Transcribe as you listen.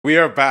We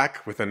are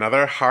back with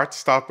another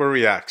Heartstopper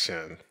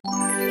reaction.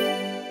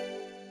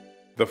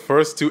 The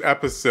first two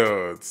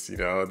episodes,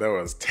 there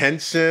was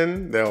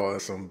tension, there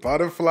was some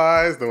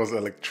butterflies, there was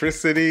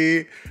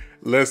electricity.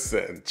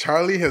 Listen,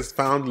 Charlie has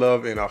found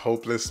love in a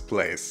hopeless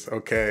place,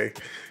 okay?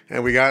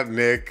 And we got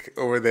Nick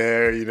over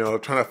there,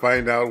 trying to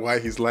find out why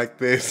he's like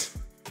this.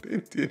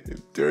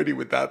 Dirty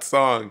with that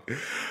song.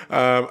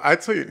 I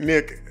tell you,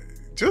 Nick,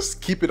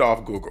 just keep it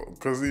off Google,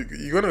 because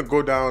you're gonna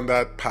go down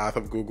that path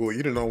of Google.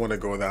 You do not want to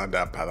go down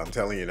that path, I'm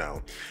telling you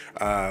now.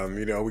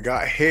 We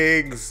got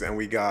Higgs and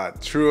we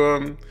got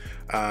Truum.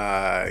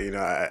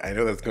 I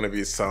know there's gonna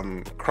be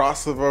some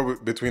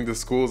crossover between the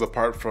schools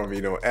apart from,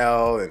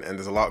 L, and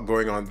there's a lot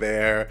going on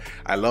there.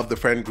 I love the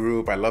friend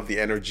group. I love the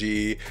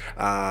energy.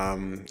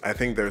 I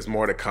think there's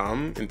more to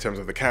come in terms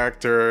of the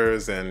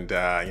characters, and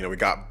we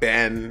got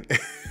Ben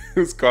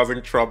who's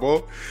causing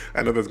trouble.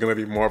 I know there's gonna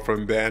be more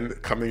from Ben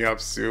coming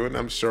up soon.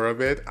 I'm sure of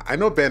it. I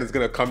know Ben is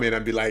gonna come in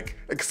and be like,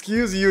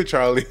 "Excuse you,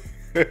 Charlie."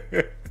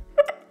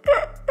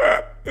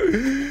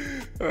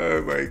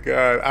 Oh my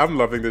God, I'm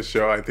loving this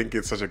show. I think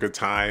it's such a good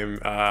time.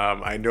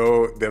 I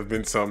know there have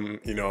been some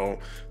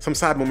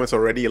sad moments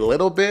already a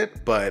little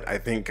bit, but I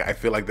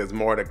feel like there's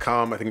more to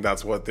come. I think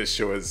that's what this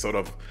show is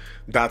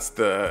that's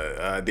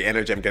the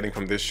energy I'm getting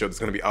from this show. There's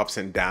gonna be ups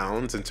and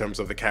downs in terms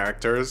of the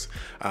characters,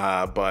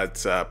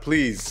 but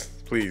please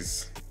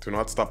do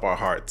not stop our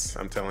hearts,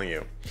 I'm telling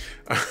you.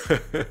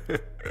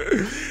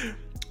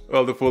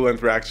 Well, the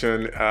full-length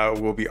reaction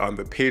will be on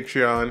the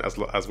Patreon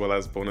as well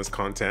as bonus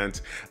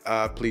content.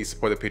 Please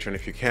support the Patreon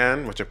if you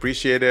can, much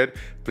appreciated.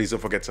 Please don't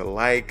forget to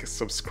like,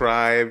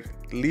 subscribe,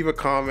 leave a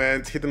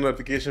comment, hit the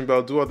notification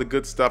bell, do all the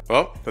good stuff.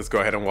 Well, let's go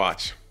ahead and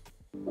watch.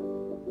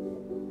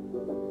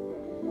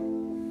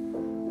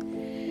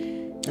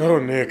 Oh,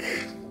 Nick.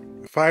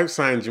 5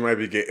 signs you might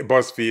be gay.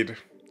 BuzzFeed.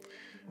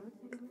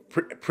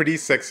 Pretty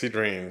sexy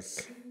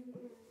dreams.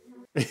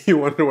 You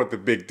wonder what the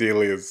big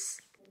deal is.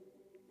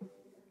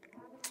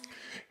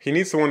 He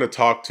needs someone to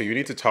talk to. You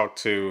need to talk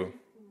to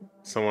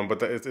someone,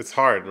 but it's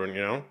hard,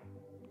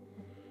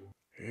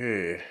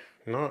 Hey,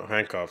 not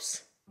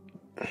handcuffs.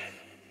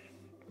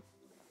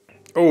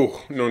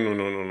 Oh, no.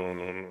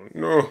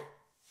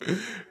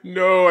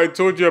 No, I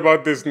told you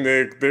about this,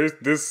 Nick.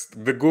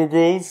 The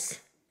Googles,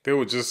 they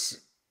will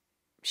just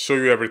show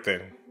you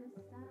everything.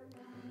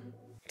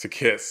 To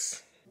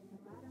kiss.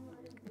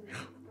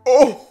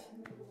 Oh!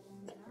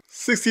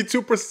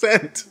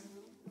 62%!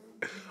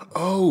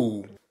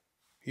 Oh!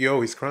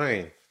 Yo, he's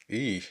crying.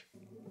 Eesh.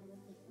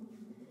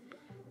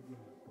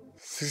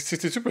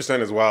 62%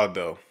 is wild,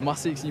 though. My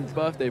 16th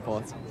birthday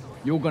party.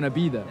 You're gonna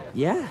be there.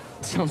 Yeah,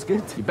 sounds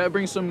good. You better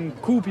bring some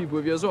cool people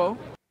with you as well.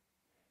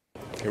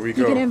 Here we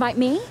go. You gonna invite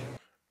me?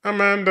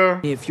 Amanda.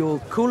 If you're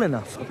cool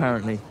enough,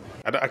 apparently.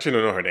 I actually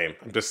don't know her name.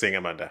 I'm just saying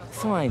Amanda.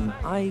 Fine,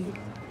 I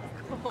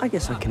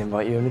guess I can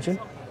invite you, Imogen.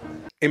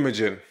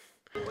 Imogen.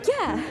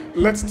 Yeah.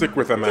 Let's stick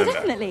with Amanda.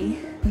 Definitely.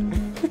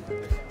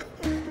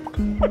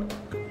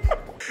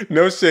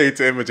 No shade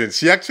to Imogen.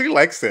 She actually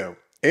likes him.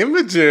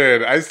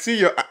 Imogen, I see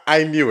you.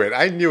 I knew it,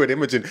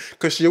 Imogen.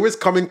 Because she always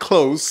coming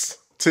close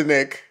to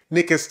Nick.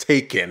 Nick is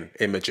taken,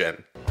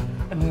 Imogen.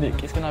 And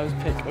Nick is gonna have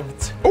his pick of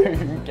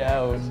 2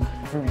 girls.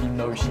 I really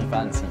know she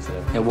fancies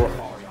him. Yeah, what?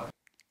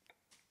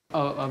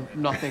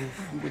 Nothing.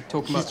 We're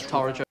talking about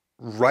Tara Jo.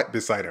 Right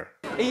beside her.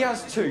 He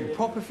has 2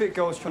 proper fit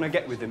girls trying to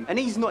get with him, and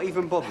he's not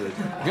even bothered.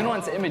 You're not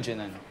into Imogen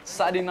then.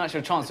 Saturday night's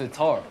your chance with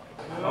Tara.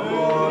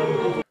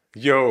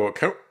 Yo,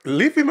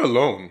 leave him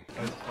alone.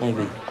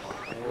 Maybe.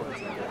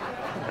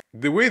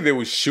 The way they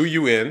will shoo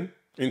you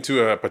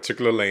into a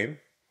particular lane,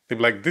 they'll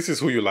be like, this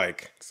is who you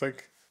like. It's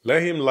like,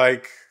 let him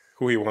like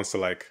who he wants to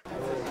like. I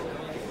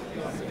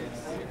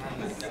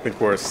think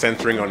we're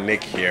centering on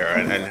Nick here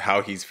and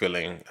how he's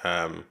feeling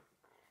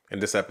in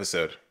this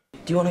episode.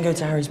 Do you want to go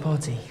to Harry's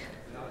party?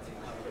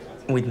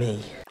 With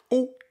me?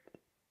 Oh.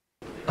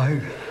 Oh.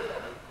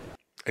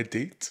 A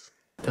date?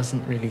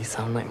 Doesn't really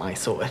sound like my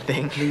sort of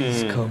thing.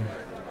 Please come.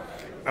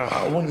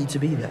 I want you to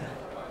be there.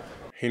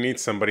 He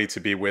needs somebody to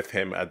be with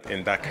him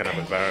in that kind of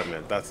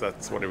environment. That's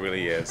what it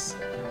really is.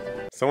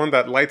 Someone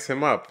that lights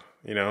him up,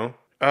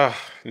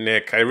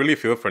 Nick, I really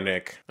feel for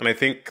Nick. And I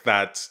think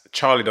that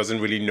Charlie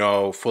doesn't really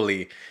know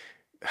fully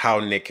how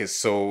Nick is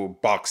so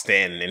boxed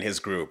in his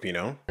group,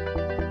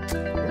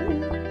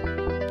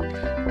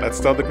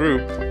 Let's tell the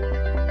group.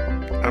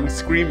 I'm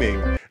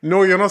screaming.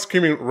 No, you're not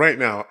screaming right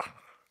now.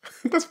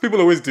 That's what people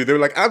always do. They're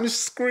like, I'm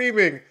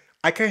screaming.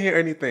 I can't hear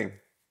anything.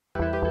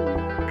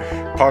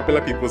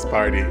 Popular people's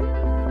party.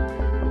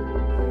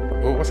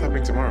 Oh, what's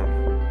happening tomorrow?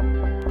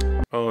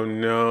 Oh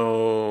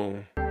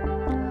no.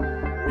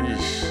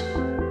 Eesh.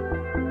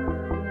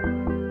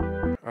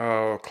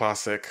 Oh,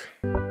 classic.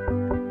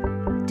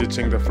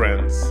 Ditching the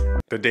friends.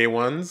 The day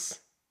ones.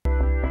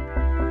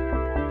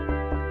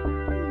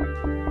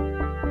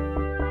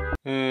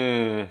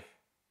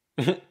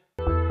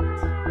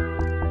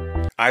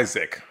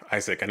 Isaac,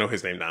 I know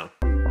his name now.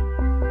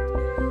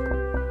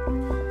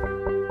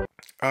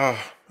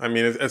 I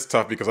mean, it's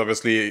tough because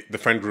obviously the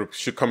friend group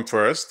should come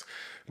first,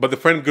 But the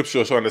friend group should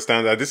also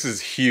understand that this is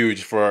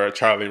huge for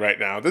Charlie right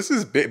now. This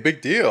is big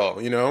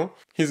deal, you know?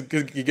 He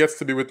gets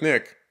to be with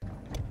Nick.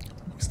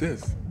 Who's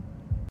this?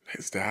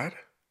 His dad?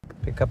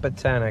 Pick up at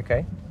 10,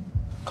 okay?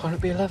 Can't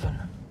it be 11?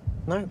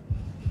 No,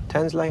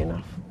 10's late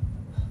enough.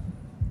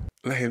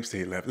 Let him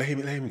stay 11. Let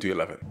him do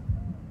 11.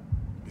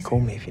 Call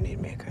me if you need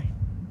me, okay?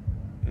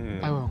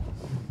 I will.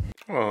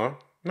 Oh,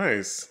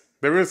 nice.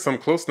 There is some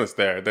closeness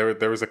there. There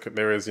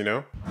is, you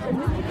know?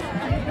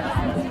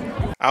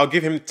 I'll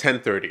give him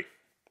 10:30.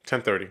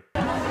 10:30.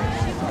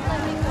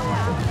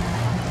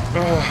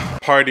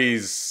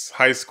 Parties,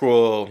 high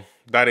school,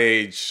 that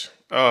age.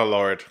 Oh,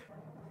 Lord.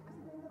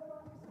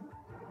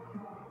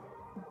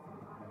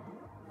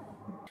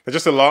 There's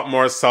just a lot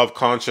more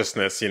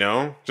self-consciousness, you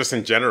know? Just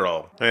in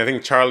general. And I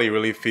think Charlie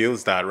really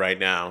feels that right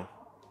now.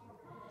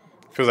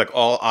 Feels like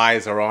all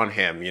eyes are on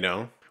him, you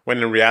know? When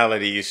in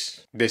reality,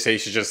 they say you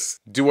should just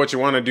do what you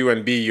want to do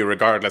and be you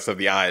regardless of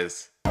the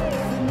eyes.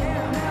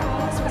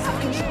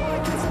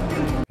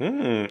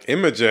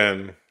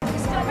 Imogen.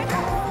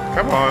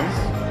 Come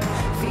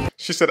on.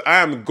 She said, I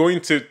am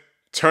going to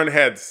turn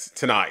heads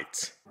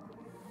tonight.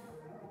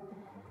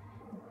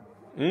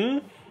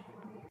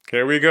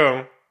 Here we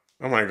go.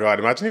 Oh my God,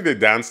 imagine if they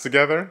dance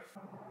together.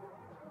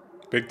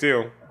 Big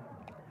deal.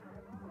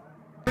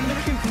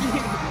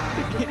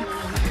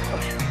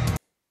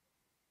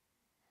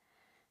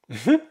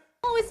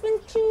 Oh, it's been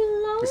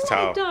too long, It's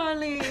Tao.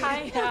 darling.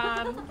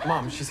 Hi,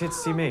 Mom, she's here to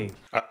see me.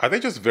 Are they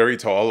just very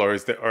tall, or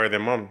are they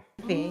mom?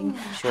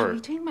 How Sure. are you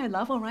doing, my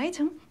love? All right?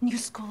 New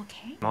school,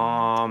 okay?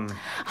 Mom.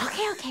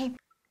 Okay.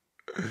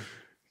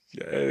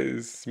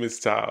 Yes, Miss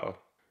Tao.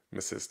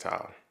 Mrs.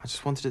 Tao. I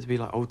just wanted it to be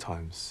like old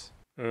times.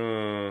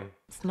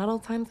 It's not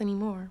old times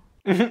anymore.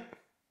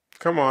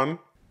 Come on.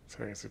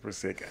 Sorry, super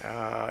sick.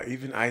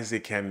 Even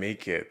Isaac can't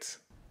make it.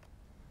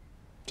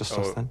 Just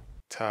us then.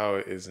 Tao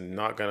is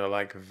not gonna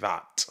like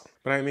that.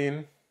 But I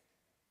mean,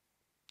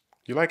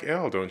 you like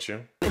Elle, don't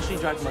you? She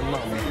dragged my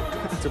mum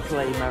to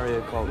play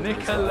Mario Kart.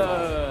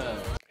 Nicola!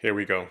 Here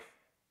we go.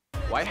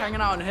 Why are you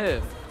hanging out in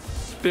here?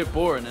 It's a bit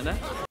boring, isn't it?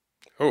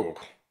 Oh.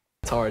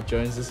 Tara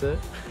Jones is here.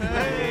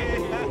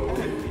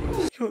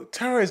 Yo,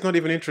 Tara is not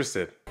even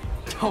interested.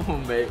 Come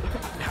on, mate.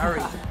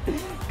 Harry.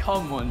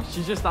 Come on,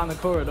 she's just down the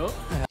corridor.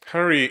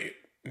 Harry,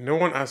 no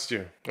one asked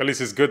you. At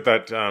least it's good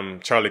that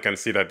Charlie can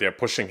see that they're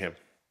pushing him.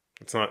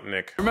 It's not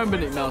Nick. Remember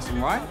Nick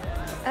Nelson, right?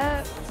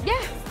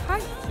 Yeah.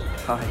 Hi.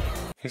 Hi.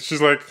 She's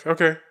like,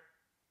 okay.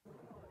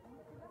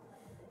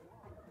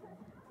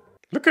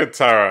 Look at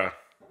Tara.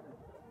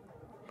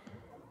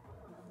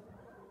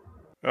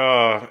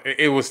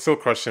 It was still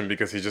crushing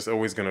because he's just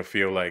always gonna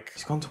feel like...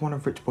 He's gone to one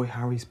of Rich Boy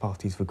Harry's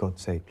parties, for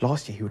God's sake.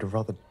 Last year, he would have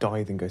rather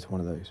died than go to one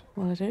of those.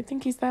 Well, I don't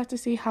think he's there to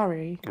see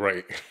Harry.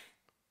 Right.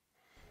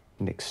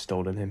 Nick's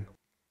stolen him.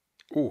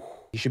 Ooh.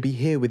 He should be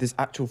here with his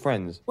actual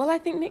friends. Well, I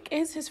think Nick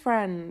is his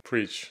friend.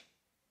 Preach.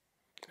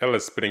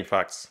 Ella's spitting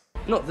facts.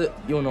 Not that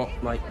you're not,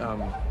 like,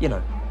 you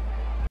know.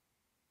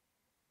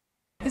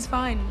 It's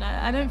fine.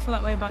 I don't feel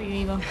that way about you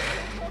either.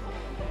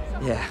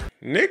 Yeah.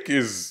 Nick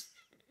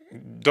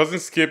doesn't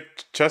skip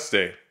chest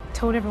day.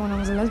 Told everyone I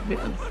was a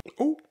lesbian.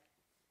 Oh.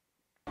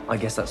 I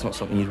guess that's not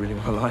something you'd really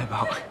want to lie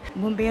about.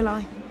 Wouldn't be a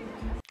lie.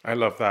 I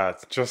love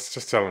that.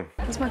 Just tell him.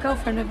 That's my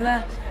girlfriend over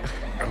there.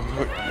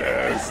 Oh,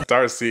 yes,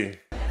 Darcy.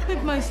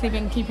 We've mostly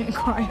been keeping it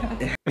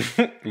quiet.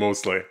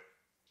 Mostly.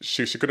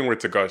 She couldn't wait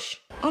to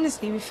gush.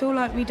 Honestly, we feel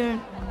like we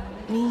don't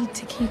need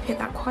to keep it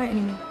that quiet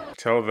anymore.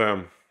 Tell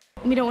them.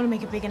 We don't want to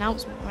make a big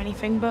announcement or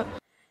anything, but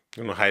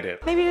Don't hide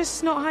it. maybe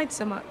just not hide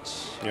so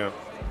much. Yeah.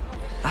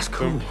 That's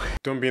cool.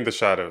 Don't be in the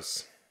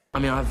shadows. I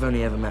mean, I've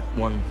only ever met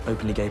one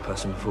openly gay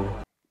person before. Do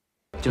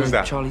you Who's know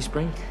that? Charlie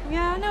Spring?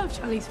 Yeah, I know of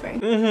Charlie's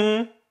friend.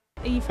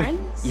 Mm-hmm. Are you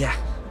friends? Yeah.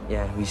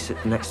 Yeah, we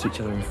sit next to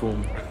each other in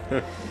form.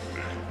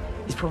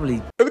 He's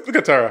probably Look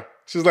at Tara.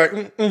 She's like,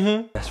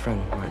 mm-hmm. best friend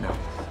right now.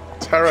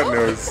 Tara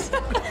knows.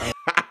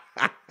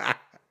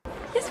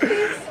 Yes,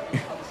 please.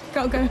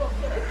 Gotta go.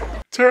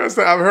 Tara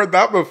said, I've heard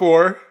that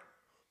before.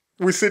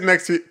 We sit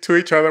next to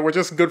each other. We're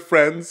just good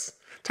friends.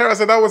 Tara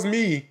said, that was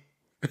me.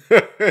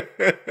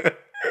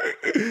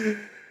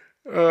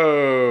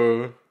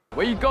 Oh.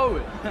 Where you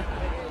going?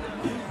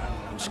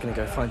 I'm just gonna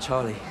go find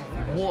Charlie.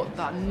 What,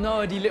 that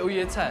nerdy little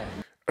year 10?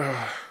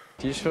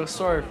 Do you feel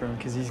sorry for him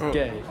because he's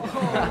gay?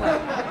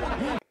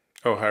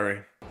 Oh,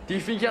 Harry. Do you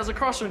think he has a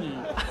crush on you?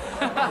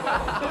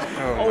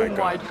 Oh,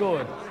 my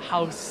God,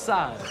 how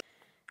sad.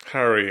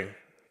 Harry.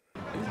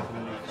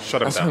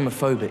 Shut him That's down.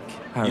 homophobic,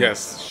 Harry.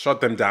 Yes,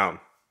 shut them down.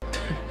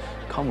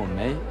 Come on,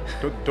 mate.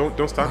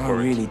 Don't stand I for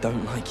really it.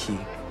 don't like you.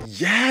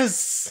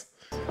 Yes!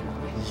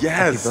 Happy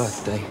Yes!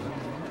 birthday.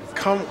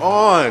 Come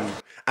on!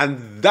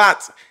 And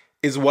that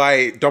is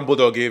why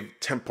Dumbledore gave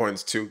 10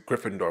 points to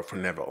Gryffindor for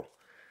Neville.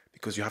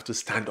 Because you have to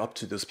stand up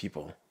to those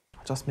people.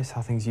 I just miss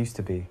how things used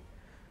to be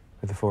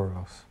with the four of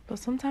us. But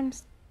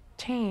sometimes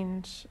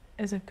change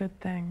is a good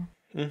thing.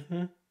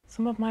 Mm-hmm.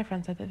 Some of my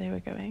friends said that they were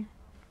going.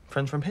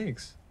 Friends from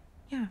Pigs?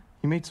 Yeah.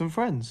 You made some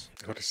friends?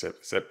 What is it?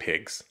 Is that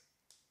pigs?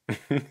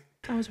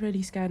 I was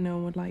really scared no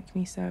one would like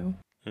me, so...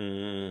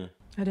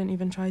 I didn't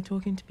even try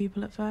talking to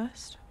people at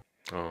first.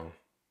 Oh.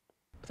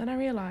 But then I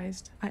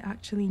realised I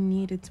actually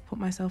needed to put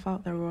myself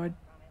out there or I'd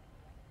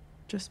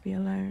just be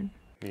alone.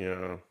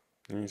 Yeah.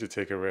 You need to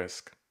take a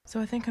risk. So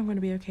I think I'm going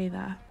to be okay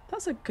there.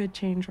 That's a good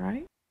change,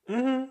 right?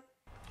 Mm-hmm.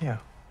 Yeah.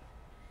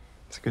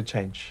 It's a good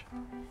change.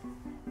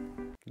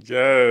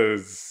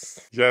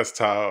 Yes. Yes,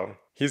 Tao.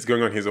 He's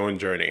going on his own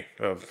journey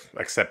of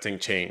accepting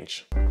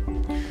change.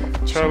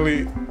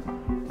 Charlie.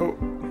 Oh.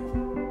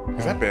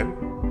 Is that Ben?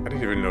 I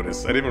didn't even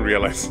notice. I didn't even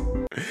realize.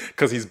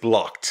 Because he's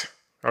blocked.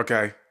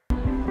 Okay.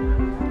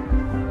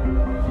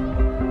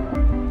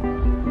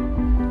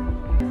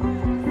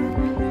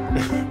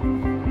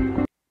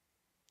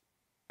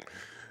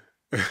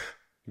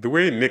 The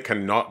way Nick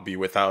cannot be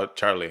without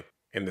Charlie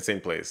in the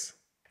same place.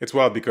 It's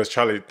wild because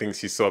Charlie thinks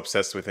he's so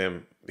obsessed with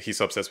him. He's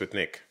so obsessed with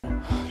Nick.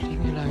 Leave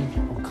me alone.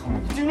 Oh, come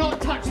on. Do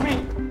not touch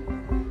me!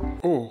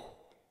 Oh.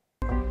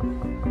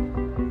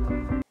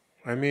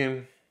 I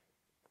mean,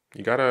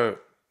 you gotta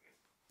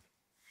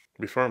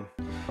be firm.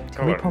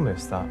 Can we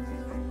promise that,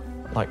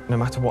 like, no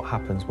matter what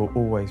happens, we'll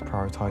always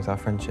prioritise our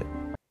friendship?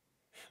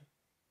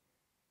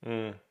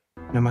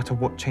 No matter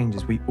what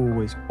changes, we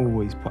always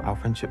put our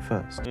friendship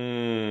first.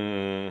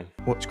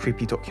 Watch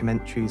creepy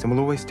documentaries, and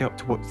we'll always stay up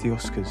to watch the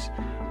Oscars,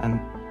 and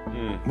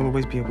we'll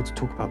always be able to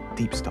talk about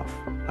deep stuff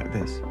like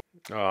this.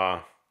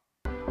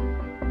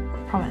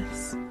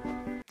 Promise.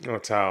 Oh,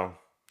 Tao.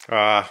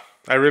 I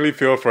really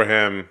feel for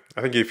him.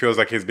 I think he feels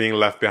like he's being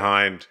left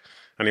behind,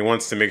 and he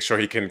wants to make sure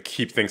he can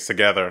keep things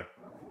together.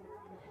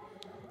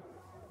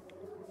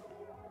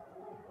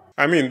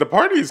 I mean, the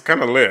party's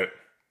kind of lit.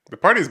 The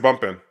party's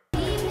bumping.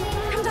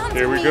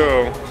 Here we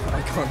go.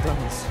 I can't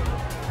dance.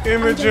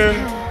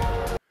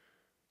 Imogen.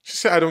 She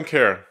said, I don't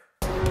care.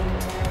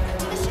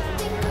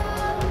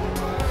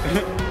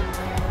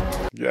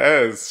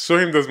 Yes, show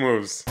him those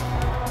moves.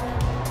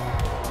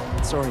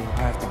 Sorry,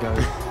 I have to go.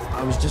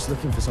 I was just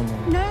looking for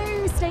someone.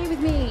 No, stay with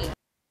me.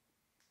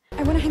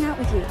 I want to hang out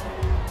with you.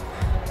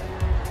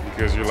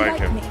 Because you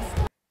like him. Me?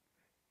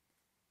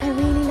 I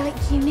really like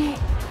you, Nick.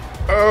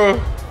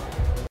 Oh,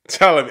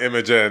 tell him,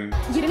 Imogen.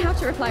 You don't have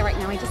to reply right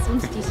now. I just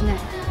wanted you to know.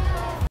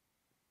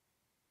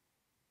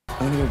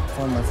 I'm gonna go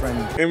find my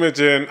friend.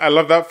 Imogen, I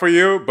love that for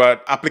you,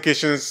 but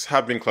applications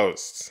have been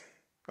closed.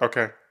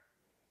 Okay.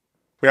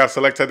 We have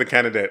selected the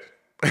candidate.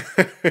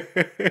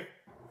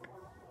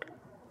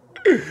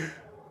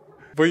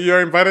 But you're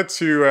invited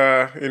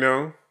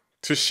to,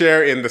 to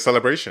share in the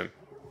celebration.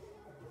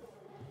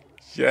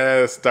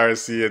 Yes,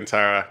 Darcy and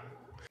Tara.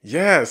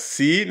 Yes,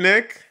 see,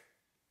 Nick?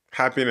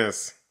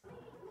 Happiness.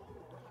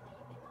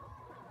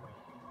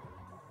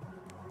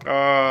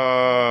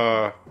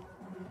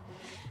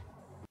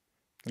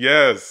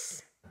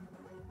 Yes.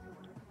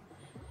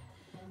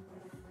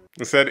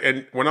 Instead,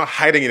 and we're not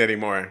hiding it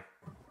anymore.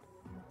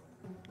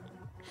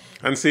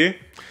 And see,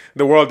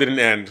 the world didn't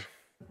end.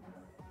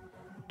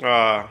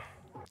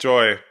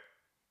 Joy.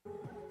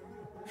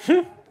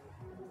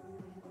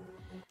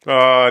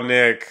 Oh,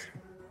 Nick.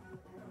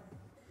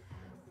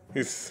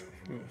 He's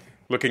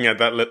looking at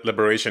that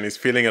liberation. He's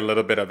feeling a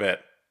little bit of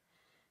it.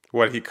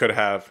 What he could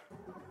have.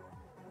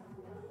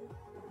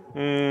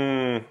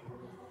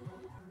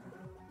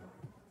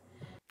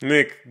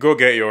 Nick, go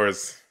get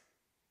yours.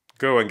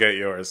 Go and get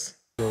yours.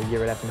 Your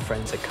year 11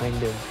 friends are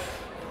kind of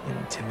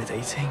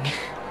intimidating.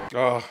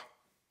 Oh.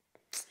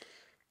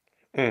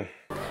 I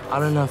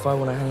don't know if I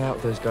want to hang out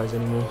with those guys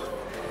anymore.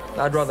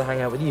 I'd rather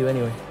hang out with you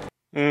anyway.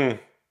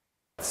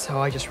 So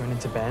I just ran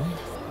into Ben.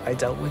 I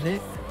dealt with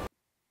it.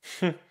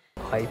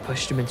 I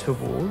pushed him into a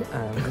wall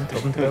and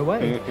told him to go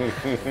away.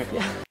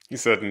 Yeah. You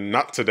said,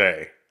 not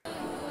today.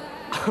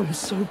 I'm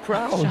so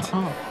proud. Shut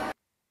up.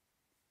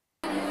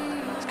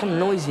 It's kind of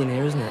noisy in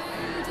here, isn't it?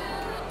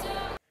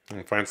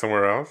 And find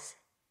somewhere else?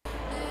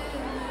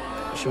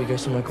 Should we go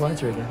somewhere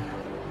quieter again?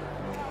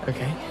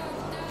 Okay.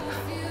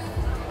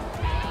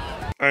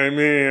 I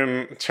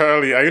mean,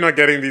 Charlie, are you not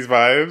getting these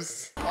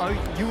vibes? Oh,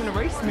 you want to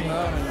race me?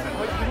 No.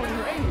 You want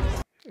to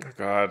race? Oh,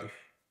 God.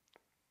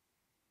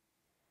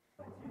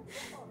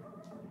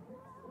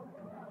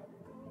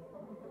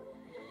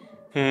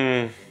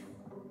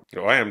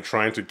 Oh, I am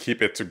trying to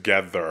keep it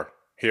together.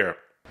 Here.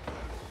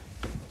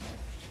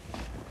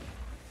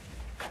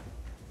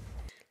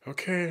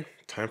 Okay,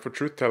 time for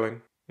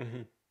truth-telling.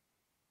 Do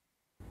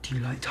you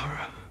like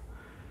Tara?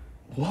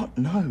 What?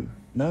 No.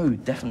 No,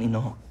 definitely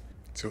not.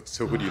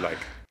 So who do you like?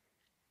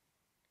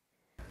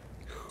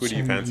 Who do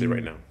you fancy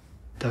right now?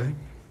 Don't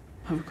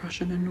Have a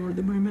crush on Nora at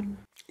the moment?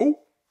 Oh!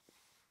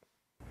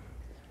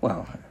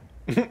 Well,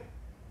 I didn't say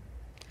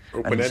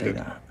Open-ended.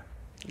 that.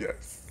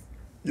 Yes.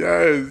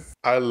 Yes.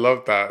 I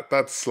love that.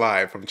 That's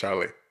sly from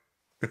Charlie.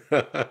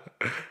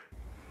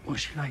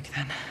 What's she like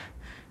then?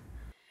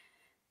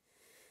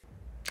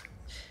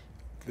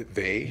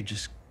 They? You're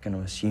just gonna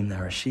assume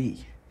they're a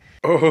she.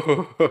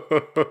 Oh.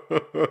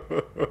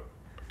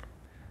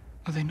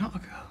 Are they not a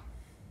girl?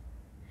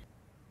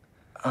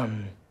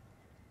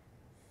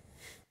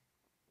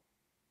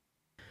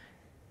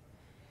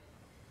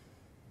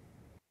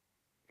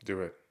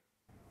 Do it.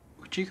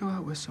 Would you go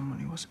out with someone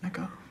who wasn't a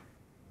girl?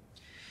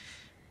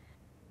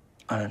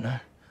 I don't know.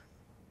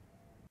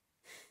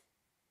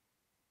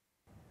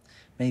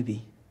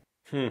 Maybe.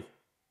 Would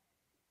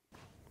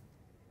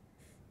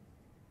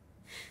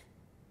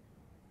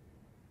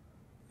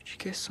you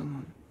kiss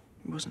someone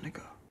who wasn't a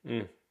girl?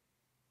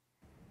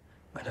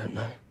 I don't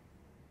know.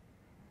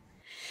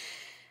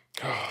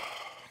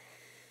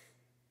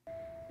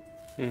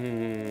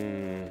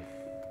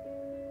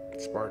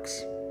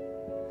 Sparks.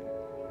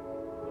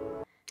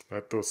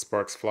 Let those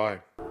sparks fly.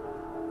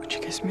 Would you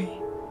kiss me?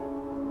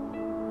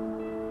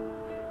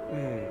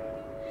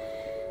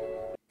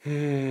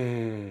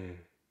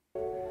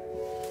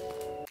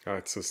 Oh,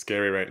 it's so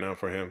scary right now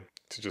for him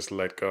to just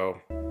let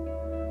go.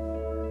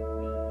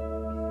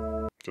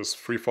 Just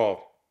free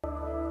fall.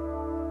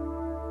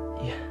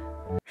 Yeah.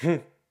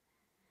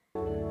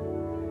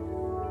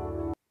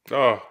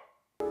 Oh.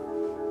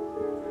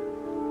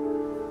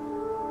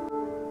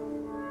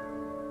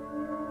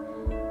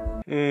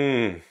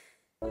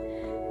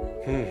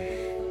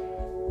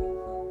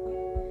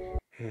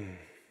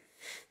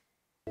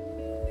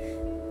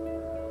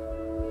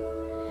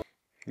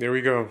 There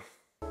we go.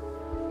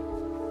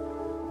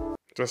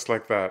 Just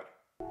like that.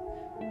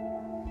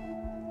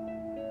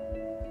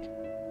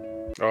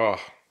 Oh.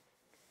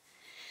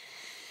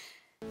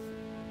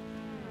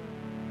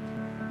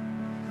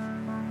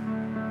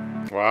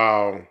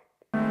 Wow.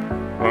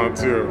 Round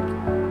two.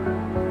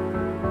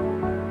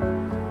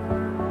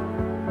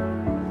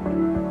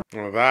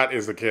 Well, that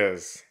is a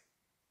kiss.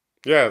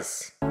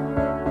 Yes.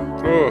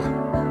 Oh.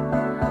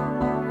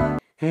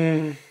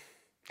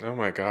 Oh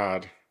my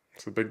God.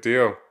 It's a big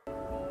deal.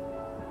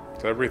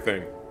 It's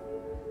everything.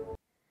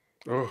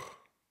 Oh.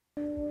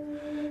 You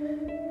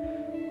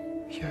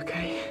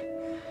okay?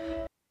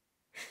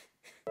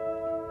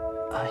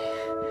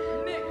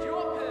 Nick, you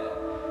up here?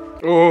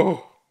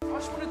 Oh. I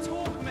just want to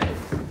talk, mate.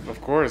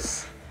 Of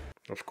course.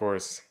 Of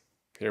course.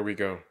 Here we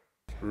go.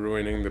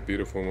 Ruining the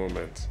beautiful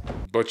moment.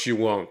 But you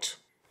won't.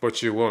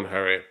 But you won't,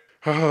 Harry.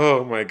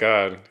 Oh my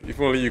God. If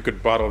only you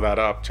could bottle that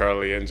up,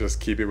 Charlie, and just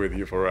keep it with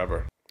you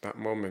forever. That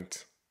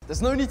moment.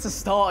 There's no need to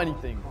start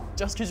anything,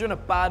 just because you're in a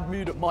bad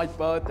mood at my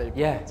birthday.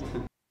 Yeah.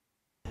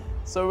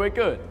 So we're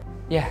good?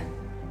 Yeah.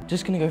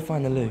 Just gonna go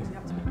find the loo.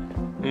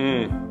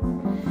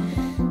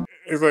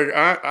 He's like,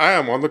 I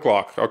am on the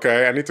clock,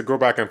 okay? I need to go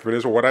back and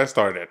finish what I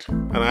started.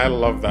 And I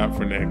love that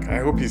for Nick. I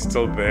hope he's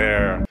still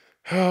there.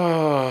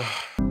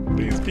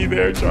 Please be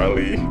there,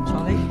 Charlie.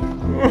 Charlie?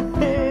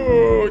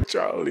 Oh,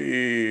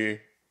 Charlie.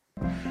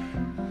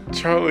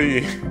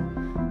 Charlie.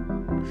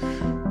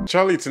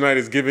 Charlie tonight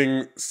is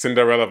giving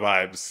Cinderella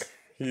vibes.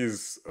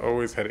 He's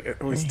always had,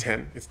 oh, he's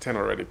 10. It's 10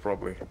 already,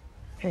 probably.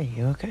 Hey,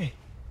 you okay?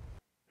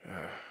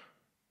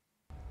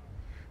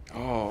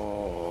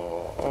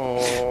 Oh,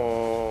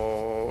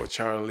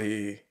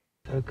 Charlie.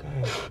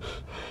 Okay.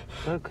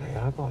 Okay,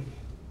 I got you.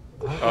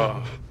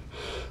 Oh.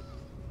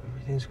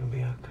 Everything's gonna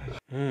be okay.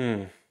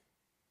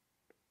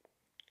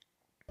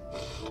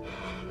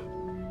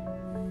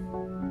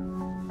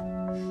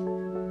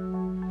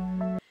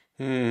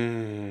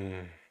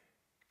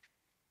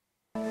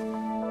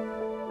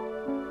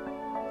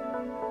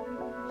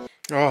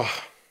 Oh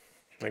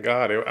my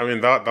God. I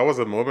mean, that was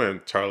a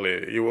moment,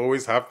 Charlie. You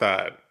always have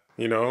that,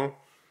 you know?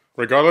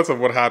 Regardless of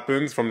what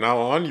happens from now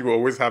on, you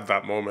always have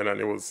that moment, and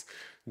it was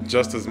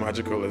just as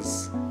magical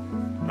as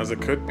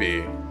it could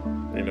be,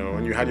 you know,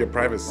 and you had your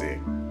privacy.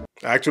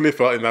 I actually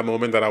felt in that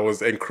moment that I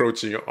was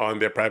encroaching on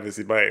their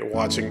privacy by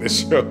watching the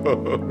show.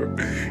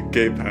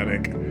 Gay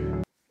panic.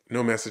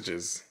 No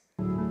messages.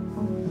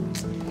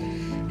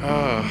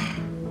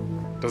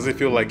 Does it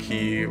feel like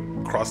he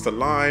crossed the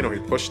line, or he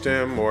pushed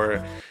him,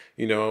 or,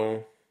 you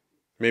know,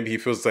 maybe he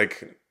feels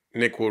like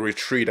Nick will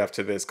retreat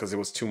after this because it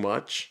was too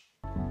much?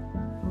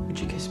 Would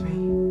you kiss me?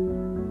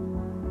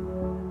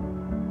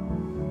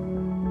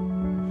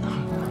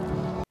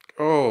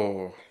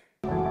 Oh.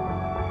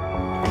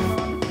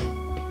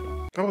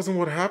 That wasn't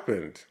what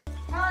happened.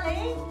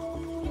 Charlie,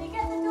 can you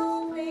get the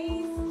door,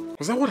 please?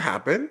 Was that what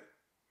happened?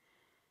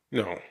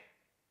 No.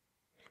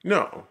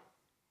 No.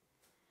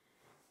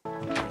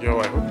 Yo,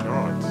 I hope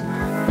not.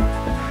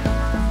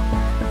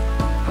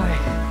 Hi.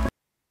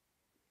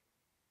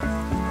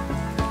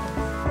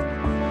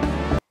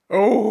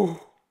 Oh.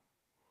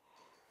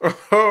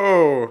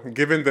 Oh,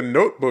 given the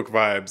Notebook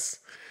vibes.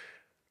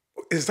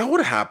 Is that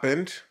what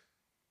happened?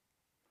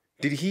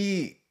 Did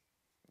he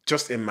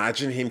just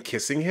imagine him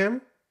kissing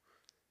him?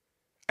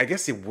 I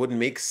guess it would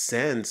make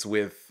sense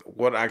with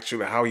what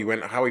actually, how he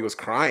was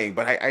crying,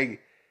 but I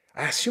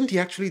assumed he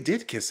actually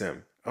did kiss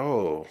him.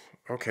 Oh,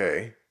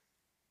 okay.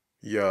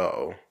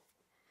 Yo.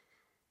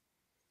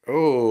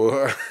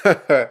 Oh.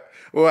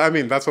 Well, I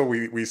mean, that's what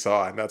we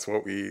saw, and that's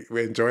what we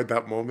enjoyed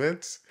that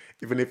moment,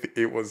 even if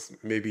it was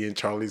maybe in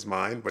Charlie's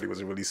mind, but it was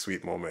a really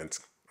sweet moment.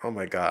 Oh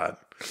my God.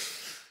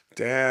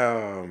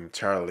 Damn,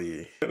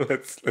 Charlie.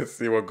 Let's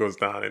see what goes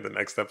down in the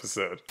next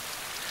episode.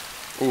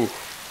 Ooh.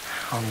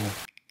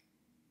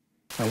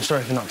 I'm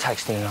sorry for not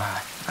texting.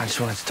 I just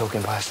wanted to talk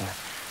in person.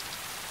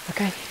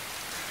 Okay.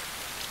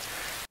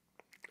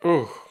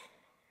 Ooh.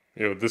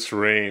 Yo, this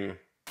rain.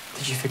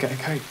 Did you forget a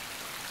coat?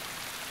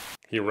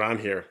 He ran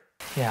here.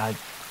 Yeah, I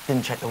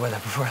didn't check the weather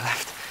before I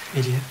left.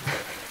 Idiot.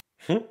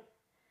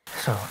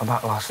 So,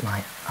 about last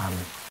night,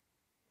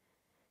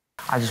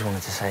 I just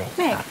wanted to say...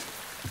 Nick, I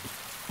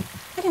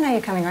didn't know you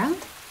were coming round.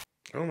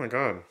 Oh my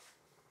god.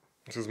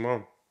 It's his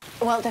mom.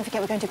 Well, don't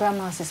forget we're going to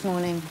Grandma's this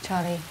morning,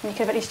 Charlie. You could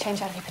have at least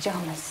changed out of your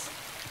pyjamas.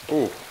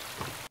 Oh.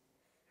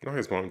 Not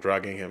his mom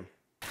dragging him.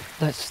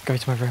 Let's go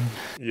to my room.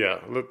 Yeah,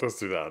 let's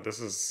do that. This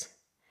is...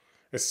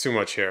 It's too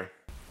much here.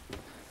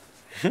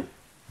 Yeah,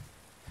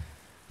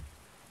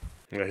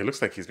 he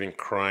looks like he's been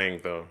crying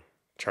though,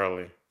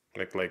 Charlie.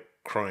 Like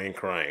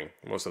crying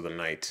most of the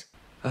night.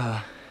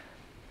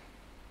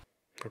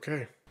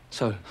 Okay.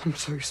 So, I'm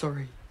so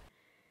sorry.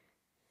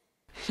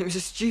 It was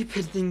a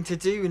stupid thing to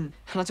do, and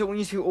I don't want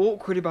you to feel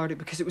awkward about it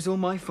because it was all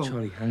my fault.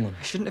 Charlie, hang on.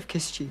 I shouldn't have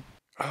kissed you.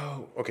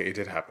 Oh, okay, it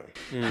did happen.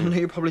 I know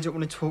you probably don't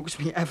want to talk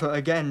to me ever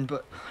again,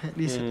 but I at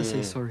least have to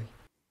say sorry.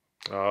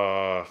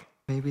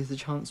 Maybe there's a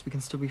chance we can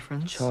still be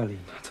friends. Charlie.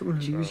 I don't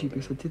want to lose you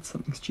because I did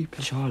something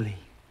stupid. Charlie.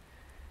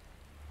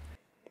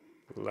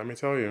 Let me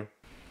tell you.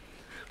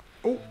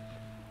 Oh.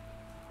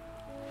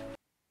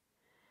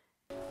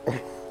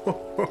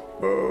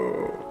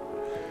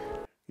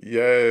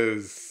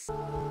 Yes.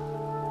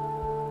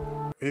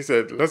 He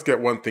said, let's get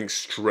one thing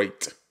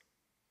straight.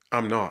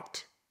 I'm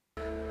not.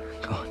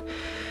 God.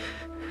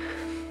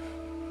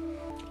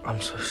 I'm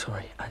so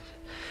sorry. I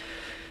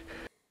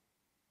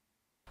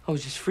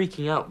was just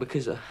freaking out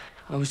because I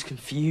was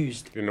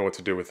confused. You didn't know what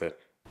to do with it.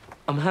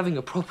 I'm having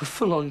a proper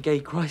full-on gay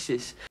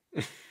crisis.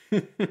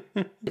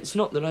 It's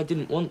not that I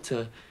didn't want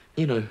to,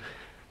 you know,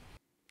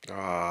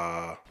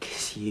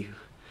 kiss you.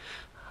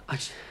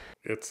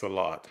 It's a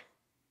lot.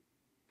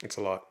 It's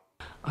a lot.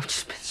 I've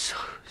just been so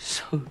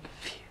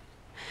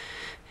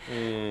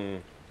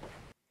confused.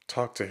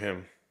 Talk to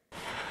him.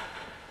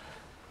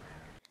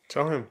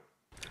 Tell him.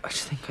 I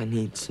just think I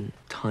need some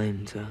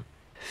time to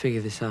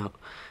figure this out.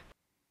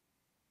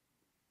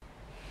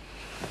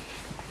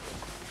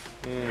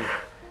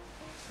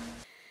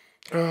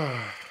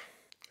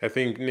 I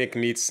think Nick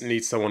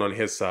needs someone on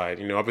his side.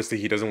 You know, obviously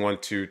he doesn't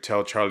want to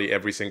tell Charlie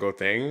every single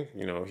thing.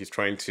 You know, he's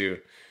trying to,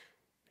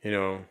 you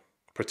know,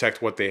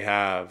 protect what they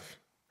have,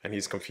 and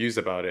he's confused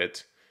about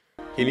it.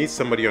 He needs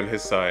somebody on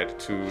his side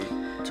to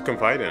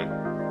confide in,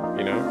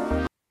 you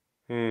know?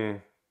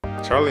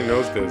 Charlie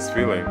knows this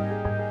feeling.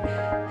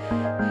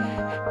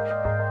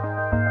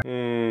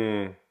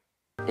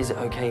 Is it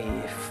okay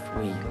if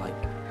we, like,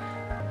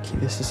 Keep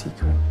this a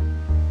secret.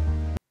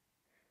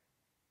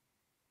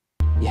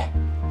 Yeah.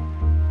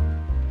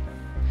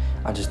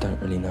 I just don't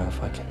really know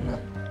if I can,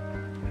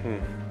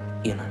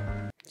 you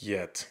know.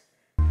 Yet.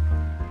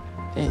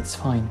 It's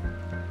fine.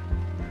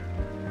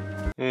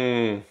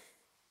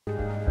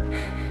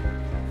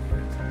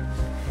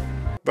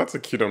 That's a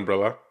cute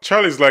umbrella.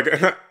 Charlie's like,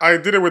 I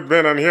did it with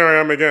Ben and here I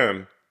am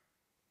again.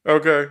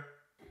 Okay.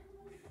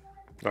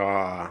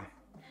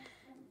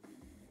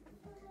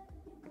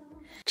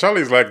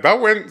 Charlie's like,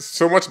 that went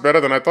so much better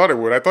than I thought it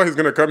would. I thought he's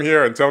gonna come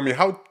here and tell me,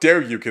 how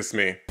dare you kiss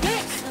me?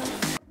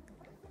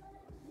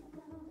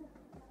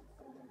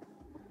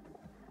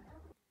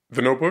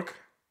 The Notebook?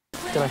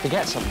 Did I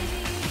forget something?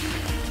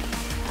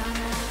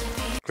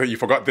 That you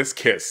forgot this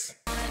kiss.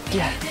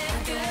 Yeah.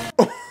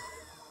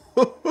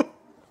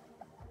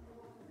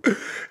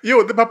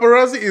 Yo, the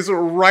paparazzi is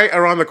right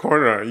around the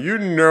corner. You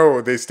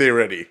know they stay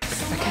ready.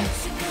 Okay.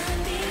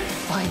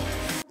 Fine.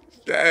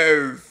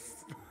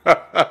 Yes.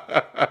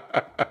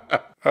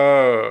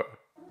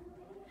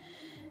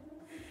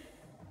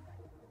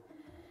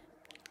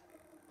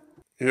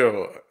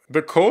 Yo,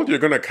 the cold you're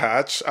gonna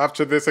catch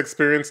after this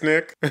experience,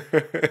 Nick.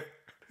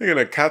 You're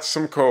gonna catch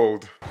some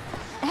cold.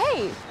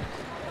 Hey!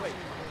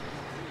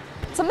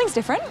 Something's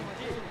different.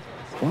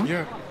 What?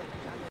 Yeah.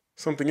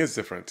 Something is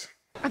different.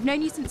 I've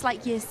known you since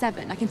like year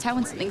 7. I can tell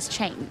when something's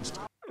changed.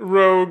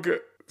 Rogue,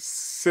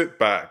 sit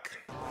back.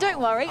 Don't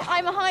worry,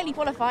 I'm a highly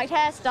qualified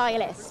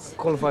hairstylist.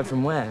 Qualified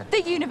from where?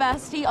 The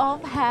University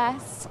of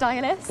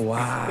Hairstylists.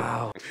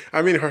 Wow.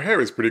 I mean, her hair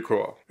is pretty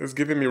cool. It's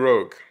giving me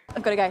Rogue.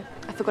 I've got to go.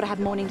 I forgot I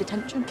had morning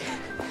detention.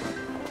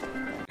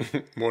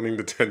 Morning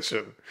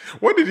detention.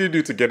 What did you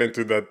do to get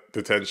into that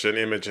detention,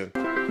 Imogen?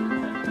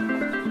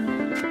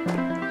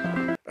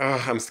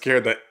 I'm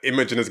scared that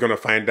Imogen is gonna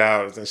find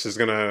out and she's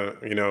gonna,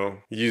 you know,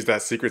 use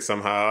that secret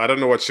somehow. I don't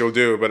know what she'll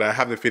do, but I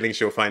have the feeling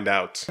she'll find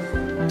out.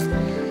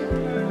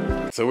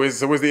 So with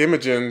the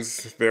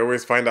Imogens, they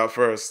always find out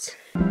first.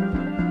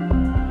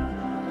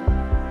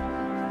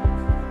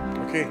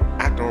 Okay,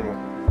 act normal.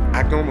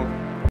 Act normal.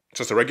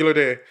 Just a regular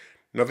day.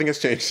 Nothing has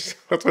changed.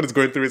 That's what is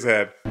going through his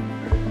head.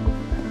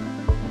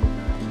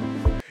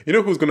 You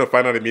know who's gonna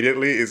find out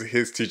immediately is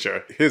his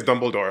teacher, his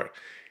Dumbledore.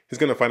 He's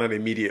gonna find out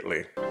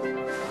immediately.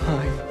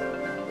 Hi.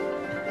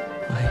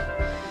 Hi.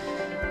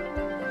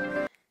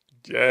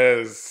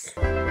 Yes.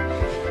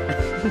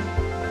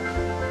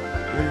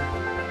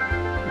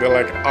 They're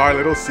like our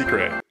little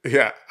secret.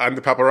 Yeah, and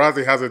the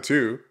paparazzi has it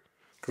too,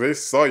 because they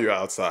saw you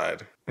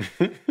outside.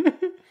 What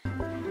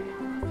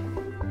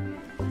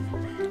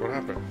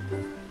happened?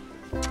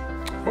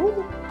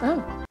 Oh.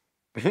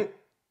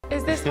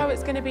 Is this this how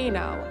it's going to be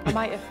now? I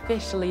might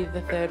officially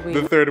the third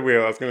wheel. The third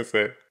wheel, I was going to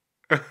say.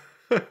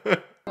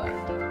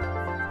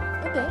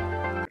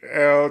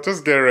 Okay.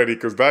 Just get ready,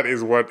 because that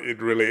is what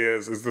it really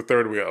is. It's the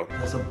third wheel.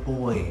 There's a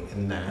boy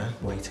in there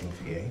waiting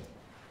for you.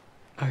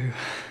 Oh.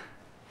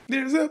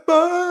 There's a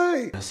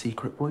boy! A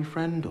secret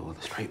boyfriend or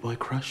the straight boy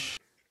crush?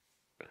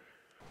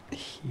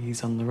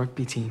 He's on the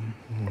rugby team.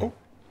 Oh.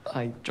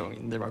 I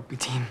joined the rugby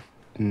team.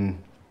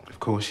 Of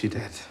course you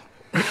did.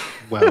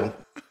 Well...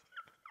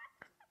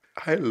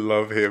 I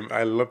love him.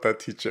 I love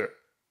that teacher.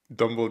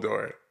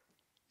 Dumbledore.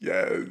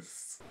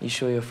 Yes. You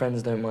sure your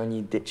friends don't mind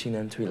you ditching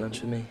them to eat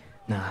lunch with me?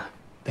 Nah,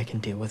 they can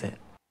deal with it.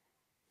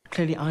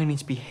 Clearly I need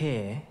to be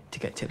here to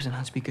get tips on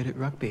how to be good at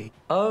rugby.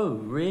 Oh,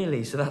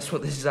 really? So that's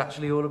what this is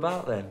actually all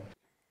about then?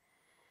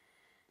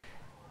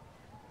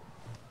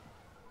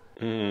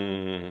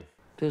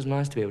 Feels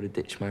nice to be able to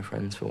ditch my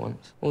friends for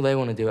once. All they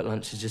want to do at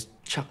lunch is just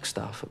chuck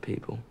stuff at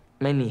people.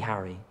 Mainly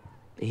Harry.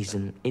 He's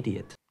an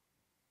idiot.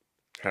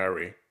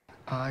 Harry.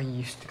 I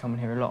used to come in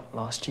here a lot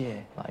last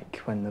year, like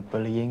when the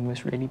bullying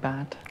was really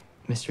bad.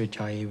 Mr.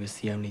 Ajayi was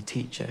the only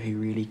teacher who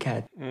really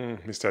cared.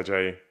 Mr.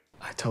 Ajayi.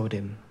 I told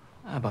him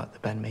about the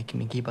Ben making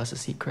me keep us a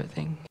secret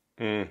thing.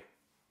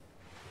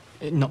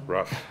 Not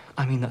rough.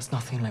 I mean, that's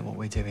nothing like what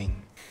we're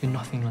doing. You're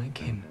nothing like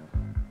him.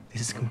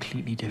 This is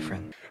completely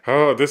different.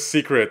 Oh, this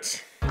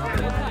secret.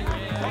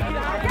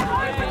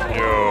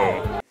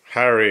 Yo,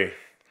 Harry.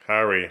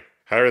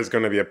 Harry's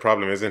gonna be a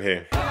problem, isn't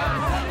he?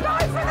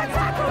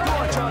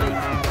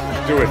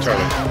 Do it,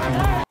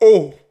 Charlie.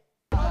 Oh!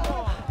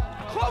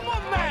 Come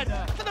on, man!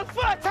 For the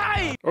third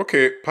time!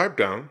 Okay, pipe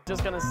down.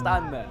 Just gonna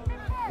stand there.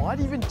 Why'd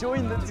you even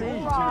join the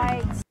team?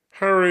 Right.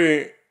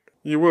 Harry,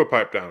 you will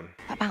pipe down.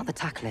 About the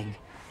tackling,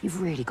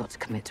 you've really got to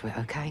commit to it,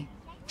 okay?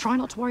 Try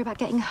not to worry about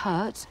getting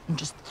hurt and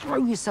just throw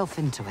yourself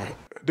into it.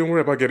 Don't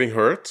worry about getting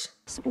hurt.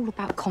 It's all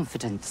about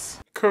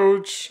confidence.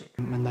 Coach.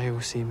 And they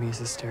all see me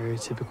as a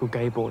stereotypical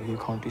gay boy who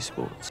can't do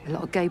sports. A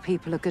lot of gay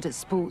people are good at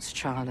sports,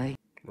 Charlie.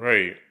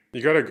 Right.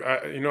 You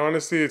gotta,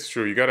 honestly, it's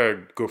true. You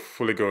gotta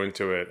fully go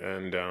into it.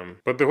 And,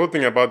 but the whole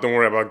thing about don't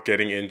worry about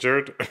getting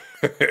injured.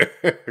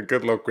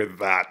 Good luck with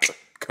that,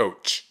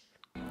 coach.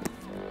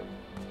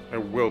 I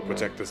will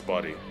protect this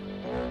body.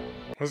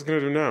 What's he gonna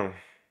do now?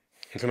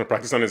 He's gonna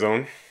practice on his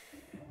own.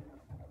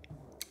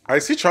 I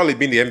see Charlie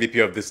being the MVP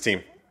of this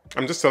team.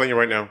 I'm just telling you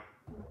right now.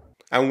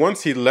 And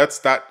once he lets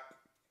that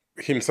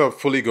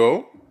himself fully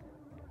go,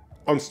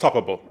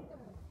 unstoppable.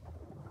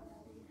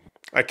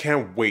 I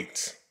can't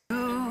wait.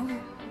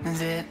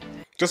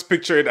 Just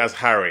picture it as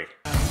Harry.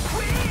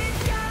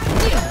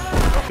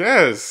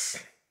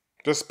 Yes.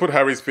 Just put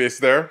Harry's face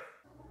there.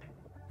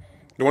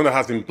 The one that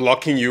has been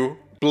blocking you,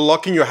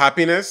 blocking your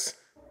happiness,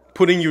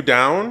 putting you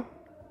down,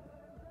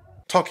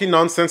 talking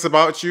nonsense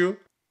about you.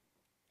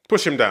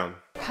 Push him down.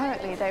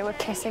 Apparently they were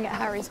kissing at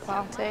Harry's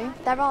party.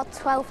 There are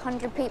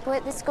 1,200 people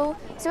at this school,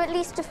 so at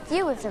least a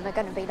few of them are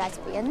going to be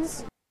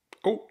lesbians.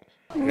 Oh,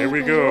 here we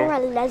Maybe go. You're a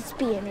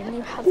lesbian and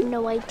you have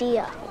no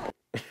idea.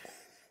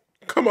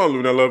 Come on,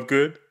 Luna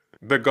Lovegood.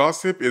 The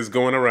gossip is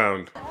going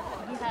around.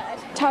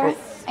 Tara,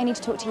 I need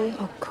to talk to you.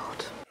 Oh,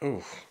 God.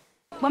 Oh.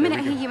 One minute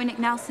I hear you and Nick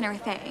Nelson are a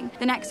thing.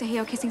 The next I hear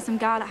you're kissing some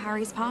girl at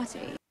Harry's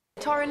party.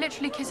 Tara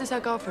literally kisses her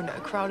girlfriend at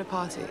a crowded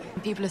party.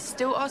 And people are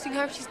still asking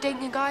her if she's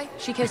dating a guy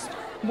she kissed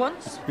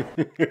once.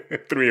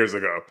 3 years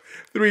ago.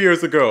 3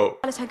 years ago.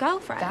 That is her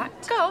girlfriend.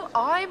 That girl,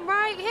 I'm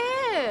right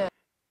here.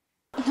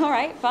 All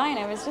right, fine.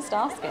 I was just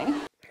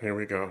asking. Here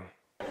we go.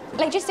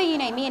 Like, just so you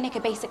know, me and Nick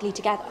are basically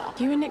together.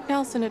 You and Nick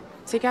Nelson are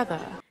together?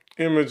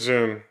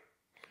 Imogen,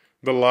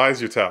 the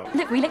lies you tell.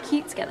 Look, we look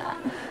cute together.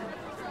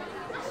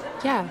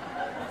 Yeah,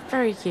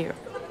 very cute.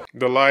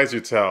 The lies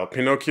you tell.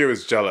 Pinocchio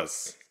is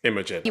jealous.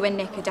 Imogen. You and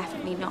Nick are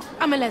definitely not.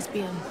 I'm a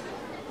lesbian.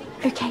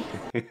 Okay.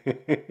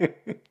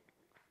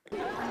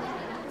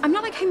 I'm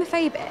not, like,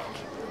 homophobic.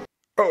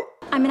 Oh.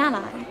 I'm an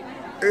ally.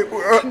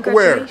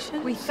 Where?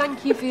 We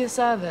thank you for your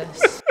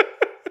service.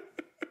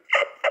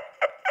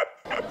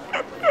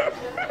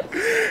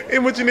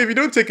 Imogen, if you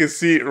don't take a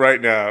seat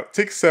right now,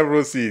 take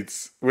several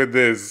seats with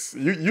this.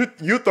 You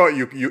thought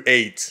you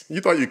ate. You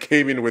thought you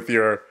came in with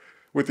your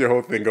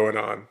whole thing going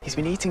on. He's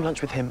been eating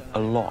lunch with him a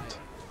lot.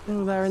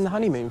 Well, they're in the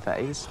honeymoon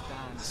phase.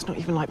 It's not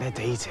even like they're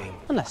dating.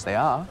 Unless they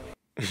are.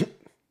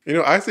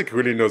 Isaac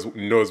really knows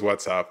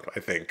what's up, I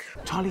think.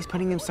 Charlie's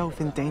putting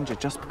himself in danger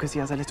just because he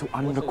has a little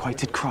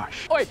unrequited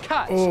crush. Oi,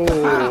 catch! Oh.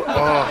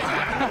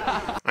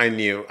 I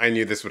knew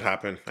this would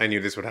happen. I knew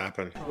this would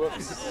happen.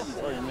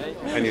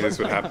 I knew this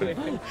would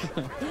happen.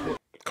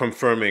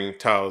 Confirming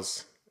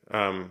Tao's.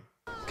 Can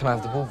I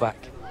have the ball back?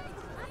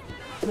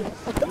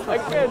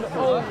 Again,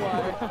 oh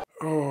my.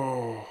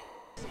 Oh.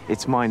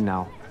 It's mine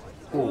now.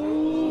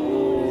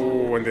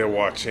 Oh, when they're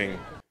watching.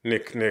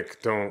 Nick,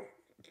 don't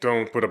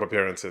put up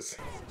appearances.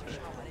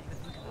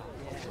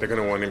 They're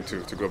gonna want him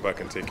to go back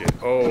and take it.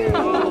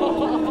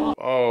 Oh.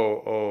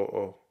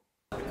 Oh.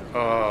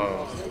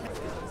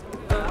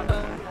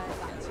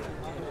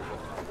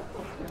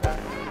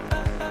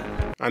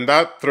 And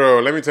that throw,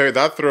 let me tell you,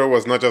 that throw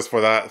was not just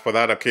for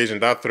that occasion.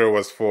 That throw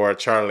was for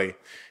Charlie.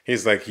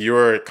 He's like,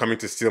 you're coming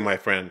to steal my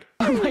friend.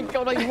 Oh my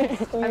god, I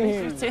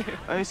missed you too.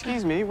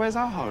 Excuse me, where's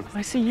our hug?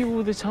 I see you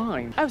all the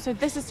time. Oh, so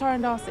this is Tara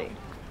and Darcy?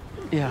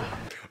 Yeah.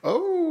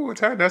 Oh,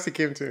 Tara and Darcy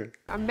came too.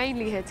 I'm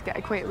mainly here to get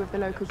acquainted with the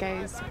local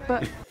gays,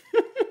 but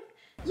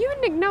you and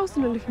Nick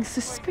Nelson are looking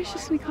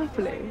suspiciously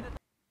coupley.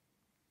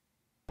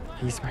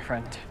 He's my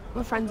friend.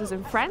 Well, friends as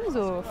in friends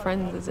or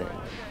friends as in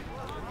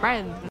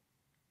friends?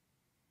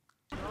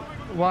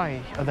 Why?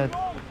 Are there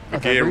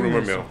Gay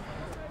rumor mill.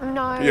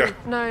 No, Yeah.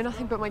 no,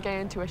 nothing but my gay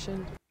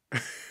intuition.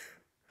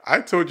 I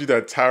told you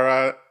that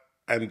Tara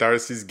and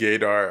Darcy's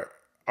gaydar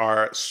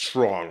are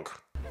strong.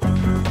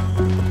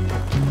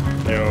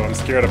 Yo, I'm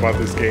scared about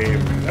this game.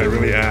 I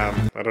really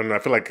am. I don't know. I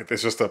feel like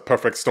there's just a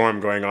perfect storm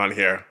going on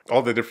here.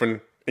 All the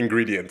different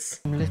ingredients.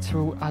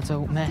 Literal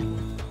adult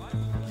men.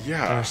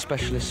 Yeah. They're a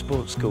specialist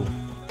sports school.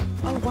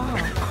 Oh, wow.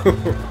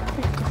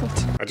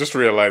 I just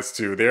realized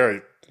too,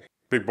 they're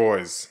big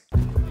boys.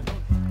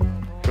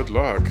 Good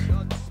luck.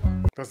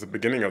 That's the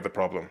beginning of the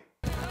problem.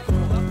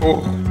 Oh.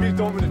 Me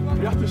dominant.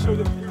 We have to show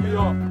them who we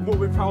are and what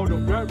we're proud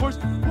of, right, boys?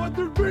 1,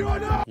 2, 3,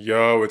 on now!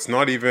 Yo, it's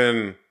not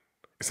even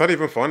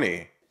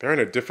funny. They're in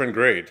a different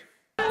grade.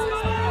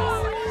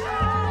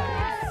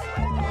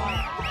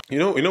 You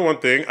know one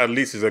thing? At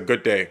least it's a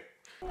good day.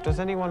 Does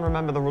anyone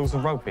remember the rules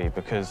of rugby?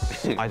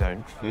 Because I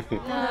don't.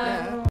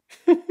 No.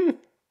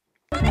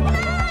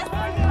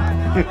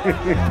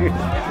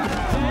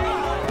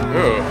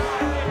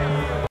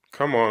 Ugh.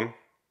 Come on.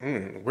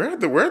 Where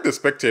are the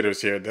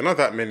spectators here? They're not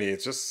that many.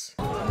 It's just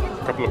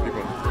a couple of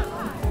people.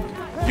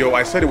 Yo,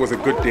 I said it was a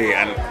good day,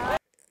 and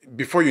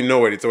before you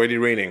know it, it's already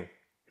raining.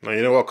 Now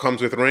you know what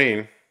comes with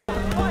rain.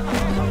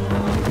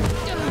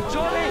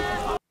 Charlie!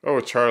 Oh,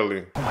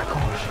 Charlie. Oh my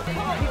gosh.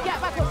 Get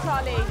back up,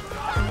 Charlie!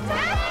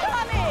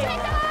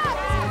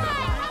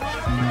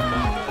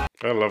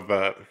 I love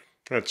that.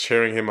 They're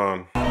cheering him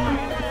on.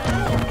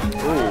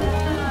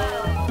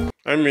 Ooh.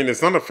 I mean,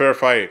 it's not a fair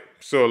fight,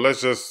 so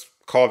let's just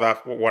call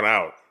that one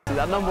out.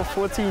 That number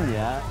 14,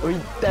 yeah? He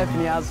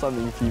definitely has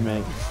something for you,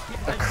 mate.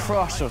 A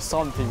crush or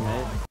something,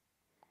 mate.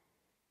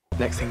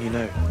 Next thing you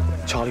know,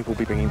 Charlie will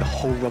be bringing the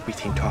whole rugby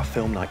team to our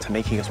film night to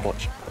making us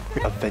watch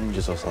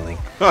Avengers or something.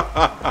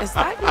 Is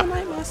that your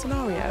nightmare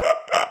scenario?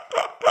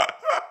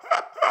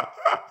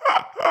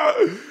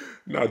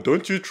 Now,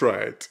 don't you try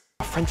it.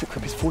 Our friendship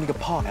group is falling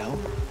apart, Elle.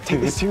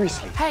 Take this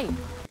seriously. Hey!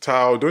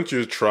 Tao, don't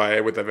you try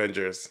it with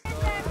Avengers.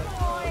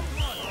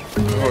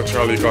 Oh,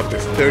 Charlie got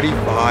this.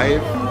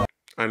 35?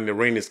 And the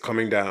rain is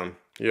coming down.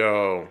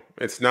 Yo,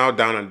 it's now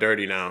down and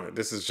dirty now.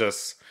 This is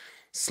just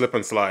slip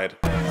and slide.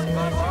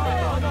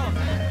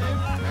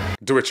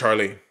 Do it,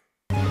 Charlie.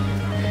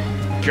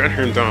 Get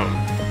him down.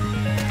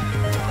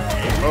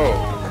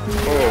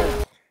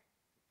 Oh.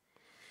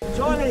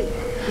 Charlie!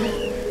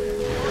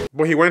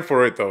 But he went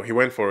for it, though. He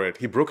went for it.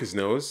 He broke his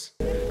nose.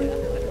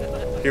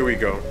 Here we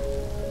go.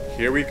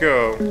 Here we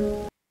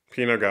go.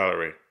 Peanut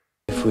Gallery.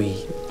 If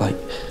we,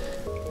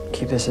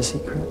 keep this a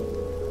secret?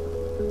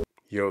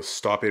 Yo,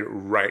 stop it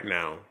right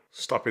now.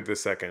 Stop it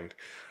this second.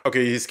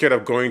 Okay, he's scared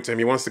of going to him.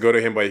 He wants to go to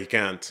him, but he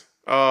can't.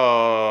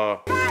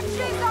 Oh.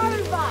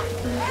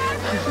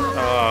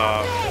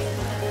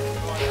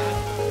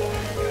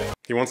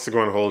 He wants to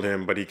go and hold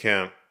him, but he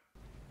can't.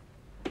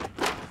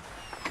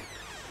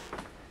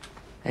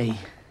 Hey.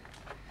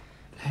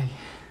 Hey.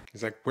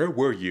 He's like, where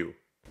were you?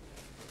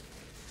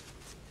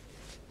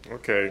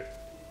 Okay.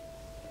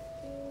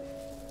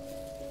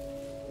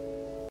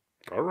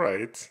 All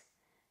right.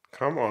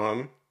 Come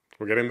on.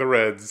 We're getting the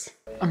reds.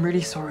 I'm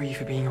really sorry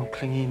for being all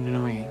clingy and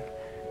annoying.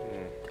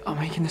 I'm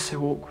making this so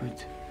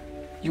awkward.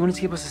 You wanted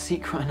to give us a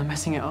secret and I'm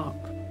messing it up.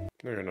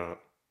 No, you're not.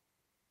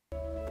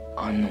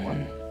 I'm the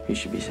one who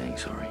should be saying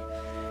sorry.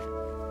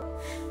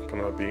 For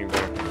not being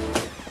there.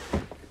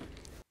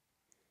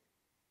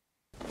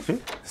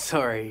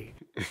 Sorry.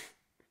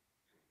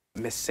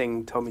 Miss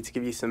Singh told me to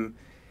give you some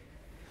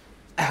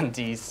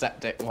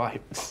antiseptic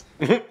wipes.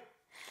 I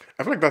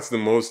feel like that's the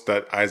most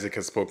that Isaac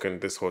has spoken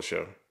this whole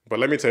show. But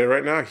let me tell you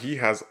right now, he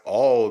has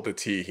all the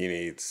tea he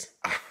needs.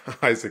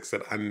 Isaac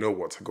said, I know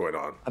what's going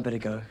on. I better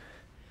go.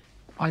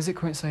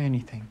 Isaac won't say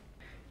anything.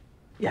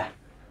 Yeah.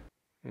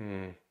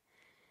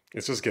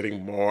 It's just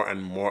getting more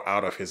and more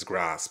out of his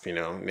grasp, you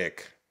know,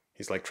 Nick.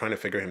 He's like trying to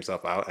figure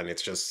himself out, and he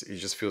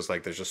just feels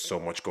like there's just so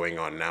much going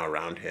on now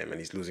around him, and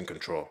he's losing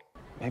control.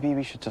 Maybe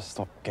we should just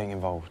stop getting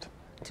involved.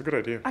 It's a good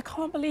idea. I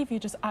can't believe you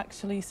just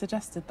actually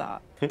suggested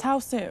that. Tao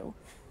Su,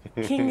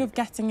 king of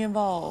getting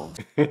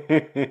involved.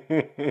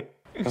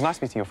 It was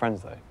nice meeting your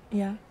friends, though.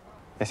 Yeah.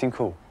 They seem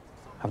cool.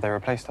 Have they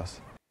replaced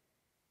us?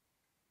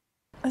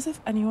 As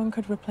if anyone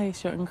could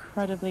replace your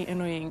incredibly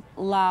annoying,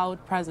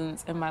 loud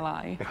presence in my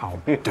life. How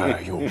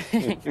dare you?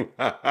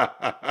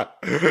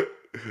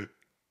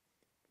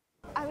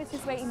 I was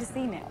just waiting to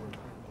see Nick.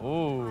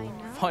 Oh,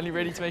 finally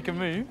ready to make a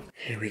move?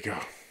 Here we go.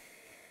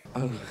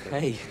 Oh,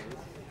 hey.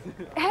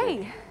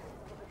 Hey!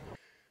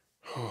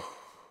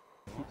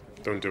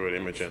 Don't do it,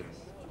 Imogen.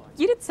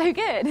 You did so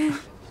good.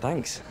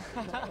 Thanks.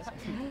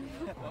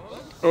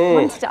 Oh.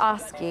 Wanted to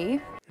ask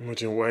you.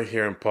 Imogen, why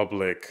here in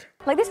public?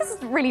 This is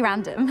really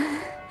random.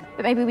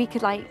 But maybe we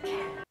could,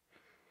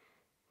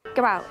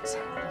 go out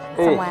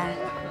somewhere.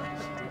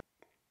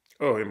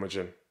 Oh,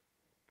 Imogen.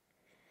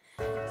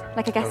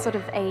 Like, I guess, sort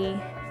of a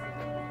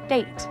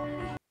date.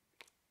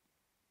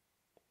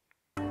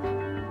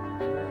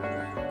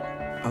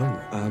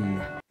 Oh,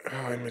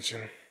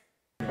 Imogen.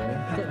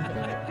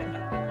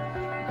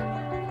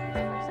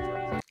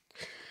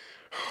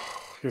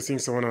 You're seeing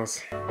someone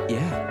else?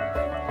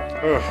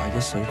 Yeah. Ugh. I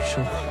guess so,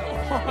 sure.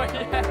 Oh,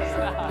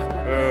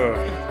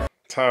 yes,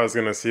 Tara's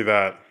gonna see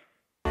that.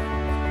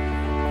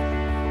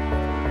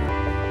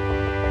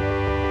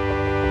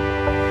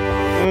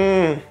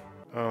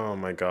 Oh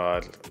my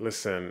God.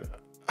 Listen,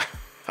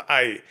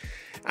 I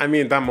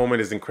mean, that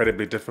moment is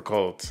incredibly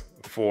difficult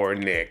for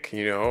Nick,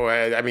 you know?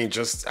 I mean,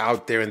 just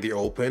out there in the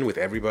open with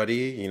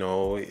everybody, you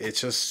know, it's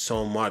just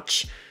so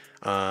much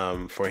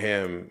for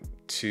him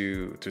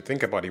to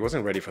think about. He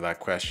wasn't ready for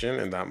that question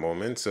in that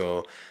moment.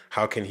 So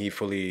how can he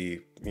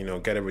fully, you know,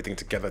 get everything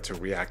together to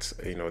react,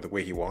 you know, the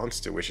way he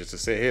wants to, which is to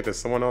say, hey, there's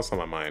someone else on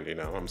my mind, you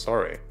know, I'm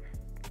sorry.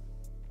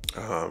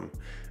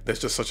 There's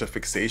just such a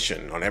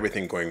fixation on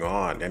everything going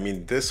on. I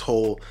mean, these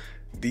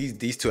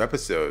two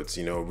episodes,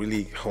 you know,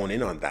 really hone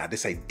in on that,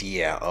 this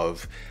idea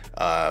of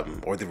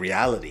or the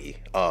reality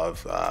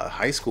of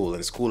high school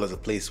and school as a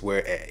place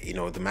where, you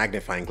know, the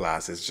magnifying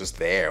glass is just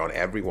there on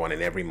everyone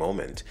in every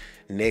moment.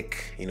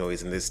 Nick, you know,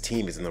 is in this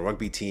team, he's in the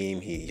rugby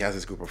team, he has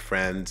this group of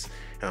friends,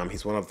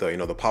 he's one of the, you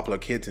know, the popular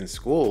kids in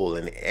school,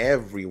 and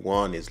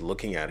everyone is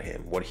looking at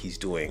him, what he's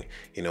doing.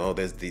 You know,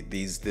 there's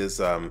these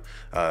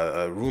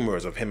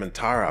rumors of him and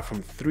Tara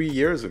from 3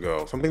 years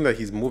ago, something that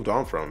he's moved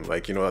on from,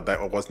 like, you know,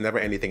 that was never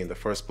anything in the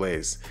first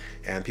place,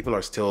 and people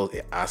are still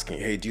asking,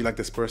 hey, do you like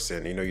this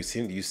person? You know, you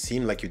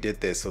seem like you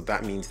did this, so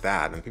that means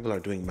that. And people are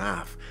doing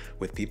math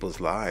with people's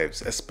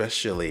lives,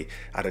 especially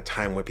at a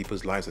time where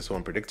people's lives are so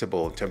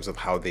unpredictable in terms of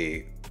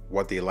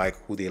what they like,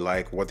 who they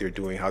like, what they're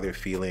doing, how they're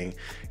feeling.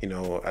 You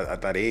know,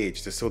 at that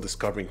age, they're still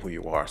discovering who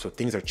you are, so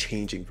things are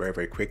changing very,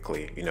 very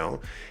quickly, you know.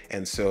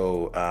 And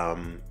so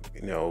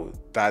you know,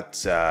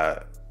 that's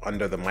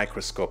under the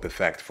microscope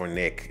effect for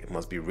Nick, it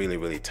must be really,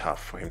 really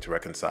tough for him to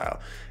reconcile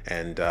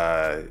and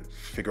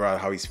figure out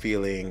how he's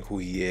feeling, who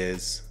he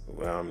is,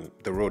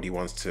 the road he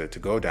wants to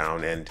go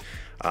down, and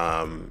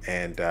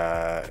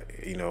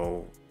you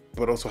know,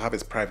 but also have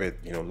his private,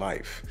 you know,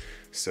 life.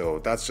 So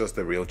that's just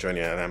the real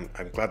journey, and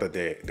I'm glad that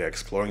they're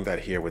exploring that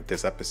here with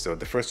this episode.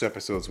 The first two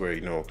episodes were,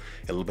 you know,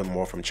 a little bit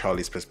more from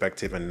Charlie's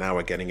perspective, and now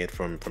we're getting it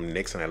from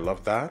Nick's, and I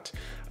love that.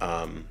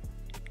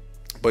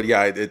 But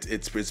yeah,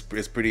 it was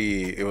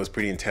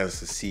pretty intense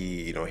to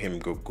see, you know, him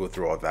go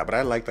through all that. But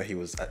I like that he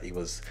was you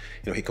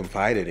know, he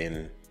confided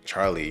in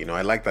Charlie. You know,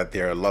 I like that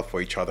their love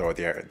for each other, or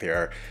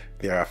their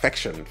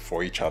affection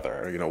for each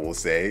other, you know, we'll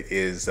say,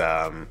 is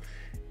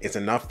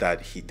enough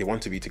that they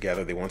want to be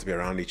together, they want to be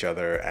around each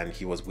other, and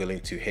he was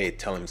willing to, hey,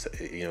 tell him,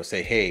 you know,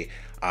 say, hey,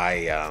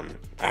 I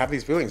have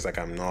these feelings, like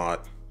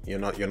you're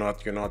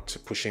not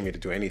pushing me to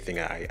do anything.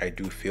 I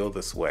do feel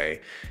this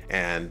way.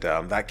 And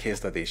that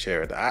kiss that they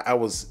shared, I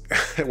was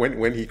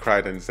when he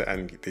cried and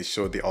they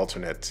showed the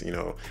alternate, you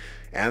know,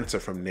 answer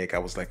from Nick, I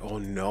was like, oh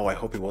no, I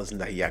hope it wasn't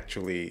that he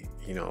actually,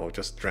 you know,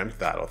 just dreamt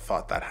that or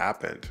thought that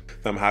happened.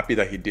 I'm happy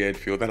that he did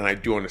feel that, and I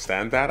do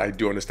understand that. I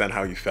do understand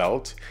how he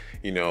felt.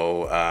 You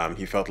know,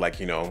 he felt like,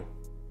 you know,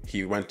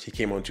 he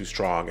came on too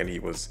strong, and he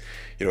was,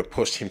 you know,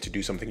 pushed him to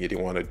do something he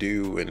didn't want to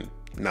do, and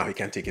now he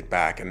can't take it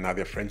back, and now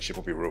their friendship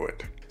will be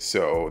ruined.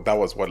 So that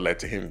was what led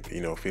to him,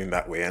 you know, feeling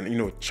that way. And, you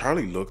know,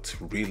 Charlie looked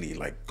really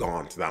like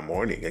gaunt that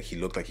morning. Like, he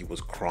looked like he was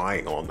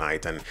crying all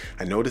night, and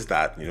I noticed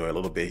that, you know, a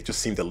little bit. He just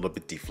seemed a little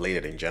bit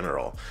deflated in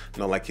general,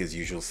 not like his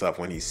usual self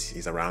when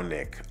he's around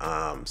Nick.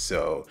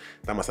 So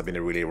that must have been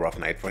a really rough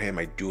night for him.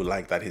 I do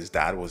like that his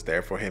dad was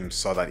there for him,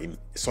 saw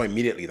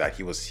immediately that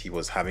he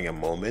was having a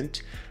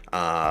moment,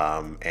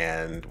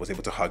 and was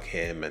able to hug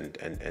him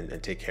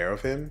and take care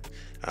of him.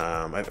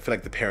 I feel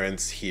like the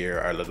parents here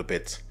are a little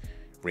bit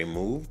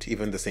removed.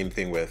 Even the same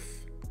thing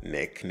with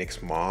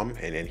Nick's mom,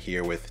 and then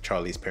here with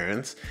Charlie's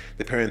parents,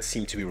 the parents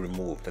seem to be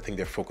removed. I think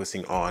they're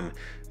focusing on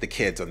the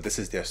kids, and this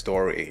is their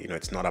story. You know,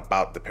 it's not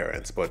about the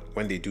parents, but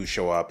when they do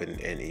show up,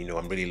 and you know,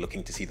 I'm really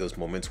looking to see those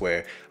moments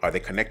where are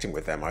they connecting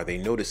with them? Are they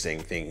noticing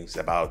things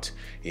about,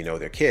 you know,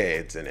 their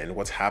kids and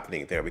what's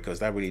happening there? Because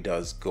that really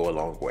does go a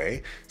long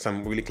way. So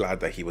I'm really glad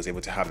that he was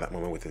able to have that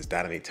moment with his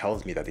dad, and it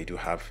tells me that they do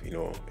have, you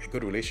know, a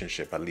good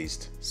relationship, at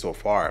least so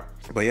far.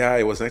 But yeah,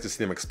 it was nice to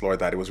see them explore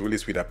that. It was a really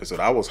sweet episode.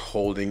 I was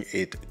holding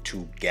it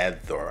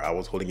together. I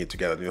was holding it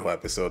together the whole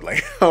episode.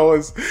 Like, I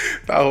was,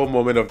 that whole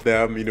moment of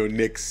them, you know,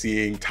 Nick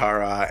seeing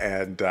Tara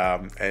and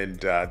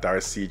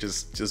Darcy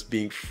just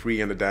being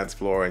free on the dance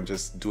floor and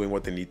just doing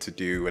what they need to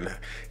do and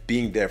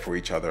being there for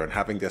each other and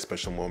having their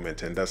special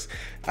moment. And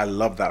I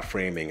love that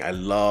framing. I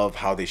love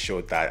how they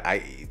showed that.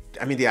 I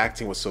mean, the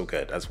acting was so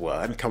good as well.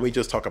 And can we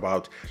just talk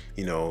about,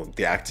 you know,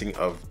 the acting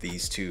of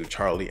these two,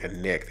 Charlie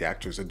and Nick? The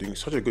actors are doing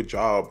such a good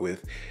job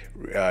with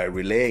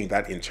relaying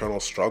that internal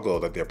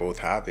struggle that they're both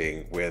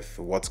having with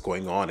what's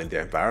going on in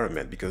their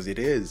environment, because it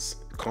is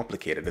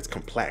complicated, it's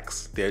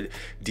complex. They're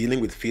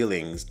dealing with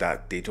feelings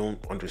that they don't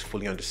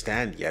fully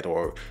understand yet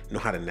or know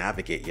how to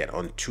navigate yet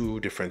on two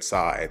different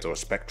sides or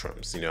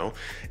spectrums, you know?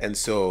 And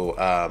so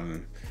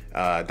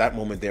that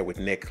moment there with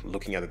Nick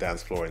looking at the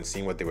dance floor and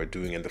seeing what they were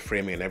doing and the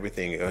framing and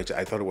everything,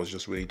 I thought it was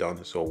just really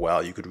done so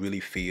well. You could really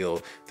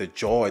feel the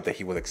joy that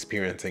he was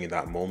experiencing in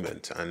that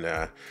moment,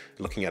 and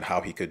looking at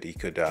how he could you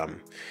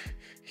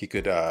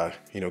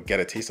know, get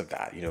a taste of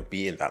that, you know,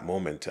 be in that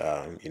moment,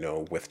 you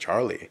know, with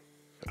Charlie.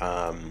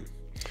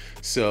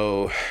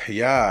 So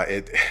yeah,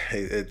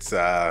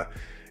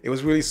 it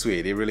was really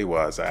sweet. It really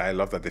was. I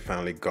love that they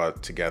finally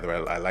got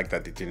together. I like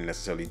that they didn't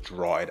necessarily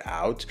draw it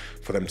out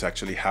for them to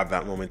actually have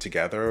that moment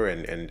together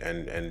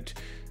and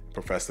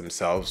profess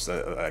themselves,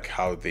 like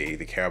how they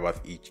care about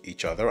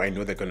each other. I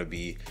know they're going to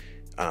be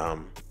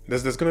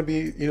there's going to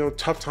be, you know,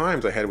 tough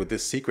times ahead with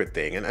this secret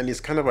thing, and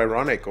it's kind of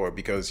ironic, or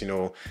because, you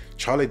know,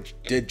 Charlie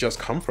did just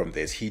come from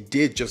this. He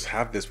did just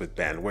have this with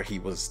Ben, where he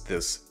was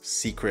this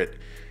secret,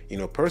 you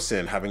know,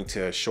 person having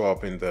to show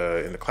up in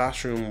the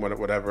classroom,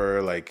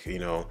 whatever, like, you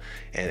know,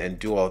 and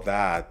do all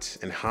that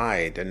and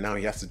hide. And now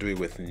he has to do it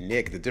with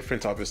Nick. The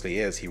difference obviously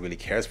is he really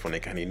cares for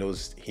Nick, and he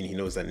knows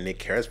that Nick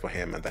cares for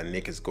him, and that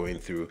Nick is going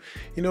through,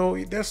 you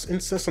know, there's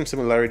some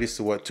similarities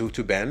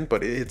to Ben,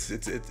 but it's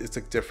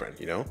different,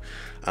 you know.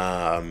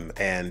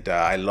 And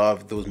I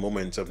love those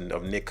moments of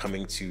Nick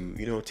coming to,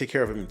 you know, take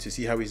care of him, to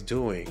see how he's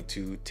doing,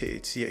 to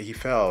see he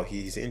fell,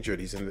 he's injured,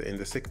 he's in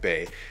the sick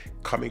bay,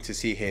 coming to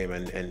see him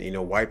and you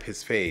know, wipe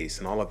his face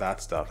and all of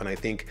that stuff. And I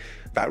think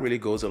that really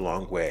goes a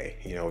long way.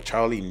 You know,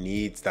 Charlie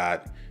needs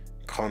that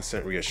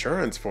constant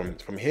reassurance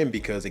from him,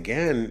 because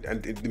again,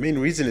 and the main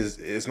reason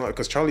is not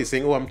because Charlie's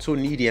saying, oh, I'm so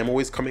needy, I'm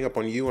always coming up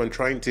on you and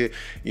trying to,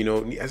 you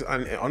know,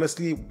 and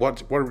honestly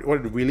what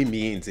it really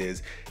means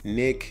is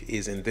Nick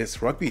is in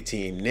this rugby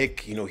team.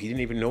 Nick, you know, he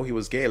didn't even know he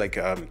was gay. Like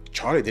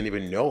Charlie didn't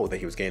even know that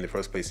he was gay in the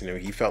first place. You know,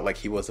 he felt like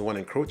he was the one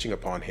encroaching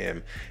upon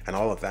him and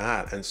all of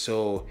that, and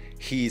so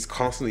he's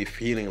constantly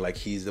feeling like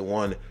he's the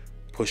one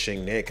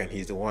pushing Nick, and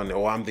he's the one,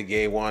 oh, I'm the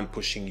gay one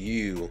pushing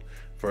you,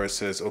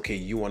 versus, okay,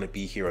 you want to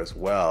be here as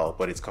well,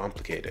 but it's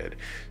complicated.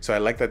 So I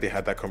like that they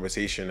had that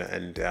conversation,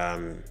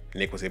 and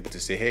Nick was able to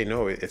say, hey,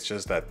 no, it's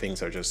just that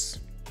things are just,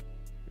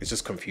 it's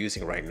just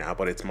confusing right now,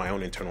 but it's my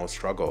own internal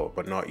struggle,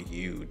 but not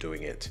you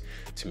doing it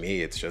to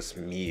me. It's just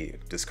me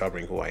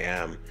discovering who I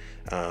am.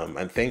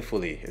 And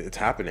thankfully it's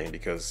happening,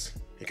 because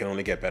it can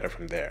only get better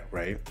from there,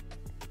 right?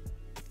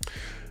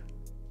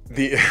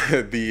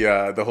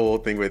 The whole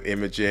thing with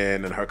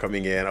Imogen and her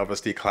coming in,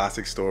 obviously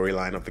classic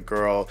storyline of the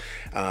girl.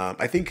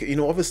 I think, you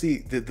know, obviously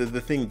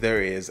the thing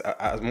there is,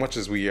 as much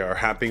as we are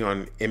happy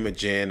on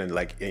Imogen and,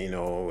 like, you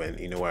know,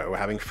 we're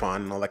having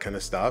fun and all that kind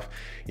of stuff,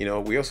 you know,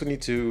 we also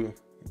need to,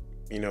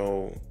 you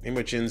know,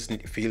 Imogen's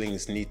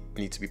feelings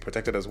need to be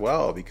protected as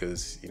well,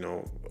 because, you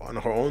know, on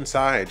her own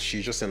side,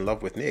 she's just in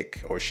love with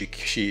Nick, or she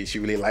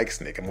really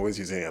likes Nick. I'm always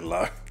using it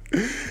love.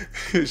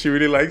 She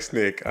really likes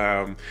Nick,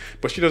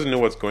 but she doesn't know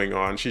what's going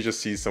on. She just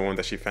sees someone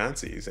that she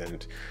fancies,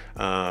 and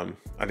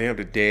at the end of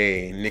the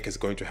day, Nick is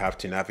going to have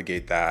to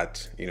navigate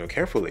that, you know,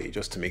 carefully,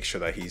 just to make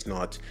sure that he's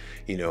not,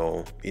 you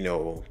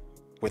know,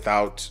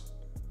 without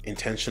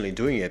intentionally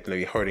doing it,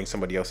 maybe hurting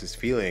somebody else's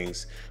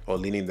feelings or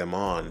leading them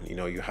on. You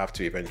know, you have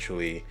to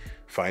eventually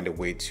find a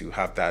way to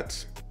have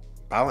that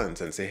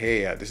balance and say,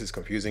 hey, this is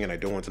confusing and I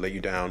don't want to let you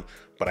down,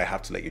 but I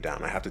have to let you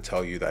down. I have to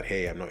tell you that,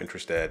 hey, I'm not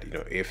interested, you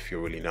know, if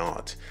you're really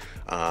not.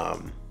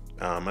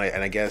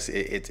 And I guess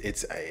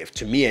it's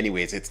to me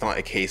anyways, it's not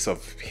a case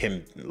of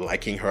him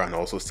liking her and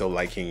also still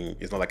liking,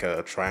 it's not like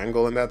a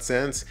triangle in that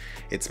sense.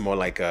 It's more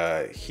like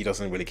he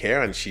doesn't really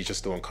care and she's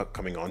just the one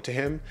coming on to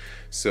him.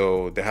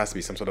 So there has to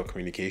be some sort of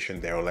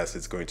communication there, unless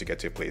it's going to get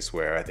to a place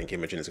where I think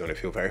Imogen is going to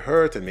feel very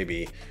hurt and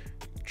maybe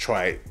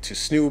try to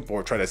snoop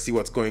or try to see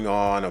what's going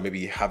on, or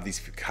maybe have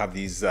these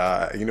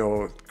you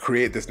know,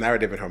 create this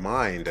narrative in her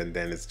mind, and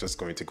then it's just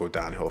going to go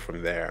downhill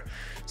from there.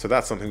 So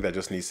that's something that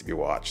just needs to be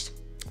watched.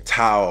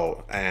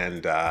 Tao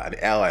and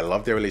Elle, I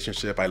love their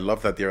relationship. I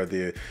love that they're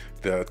the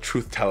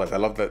truth tellers. I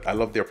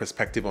love their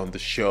perspective on the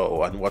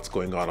show and what's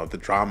going on, of the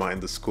drama in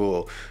the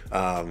school.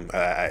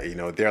 You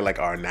know, they're like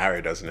our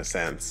narrators in a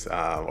sense,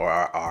 or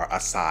our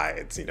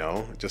asides, you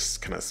know,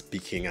 just kind of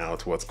speaking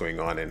out what's going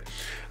on. And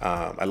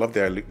I love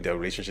their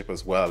relationship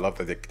as well. I love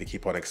that they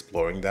keep on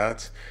exploring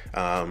that.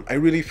 I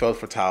really felt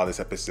for Tao this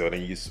episode,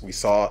 and we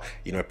saw,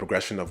 you know, a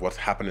progression of what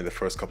happened in the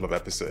first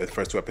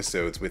two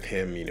episodes with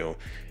him, you know,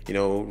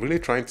 really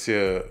trying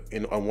to,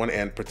 on one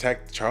end,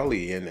 protect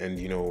Charlie and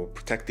you know,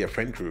 protect their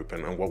friend group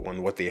and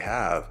what they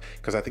have,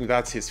 because I think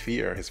that's his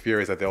fear. His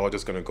fear is that they're all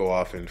just going to go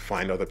off and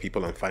find other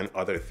people and find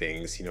other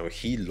things. You know,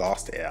 he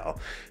lost Elle,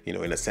 you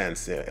know, in a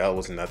sense. Elle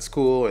was in that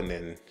school, and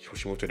then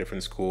she moved to a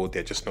different school.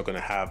 They're just not going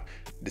to have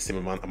the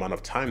same amount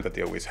of time that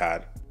they always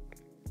had.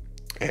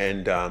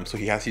 And so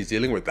he's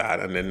dealing with that,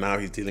 and then now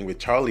he's dealing with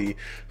Charlie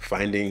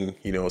finding,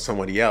 you know,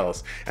 somebody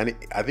else. And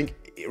I think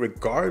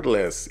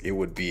regardless, it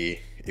would be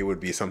it would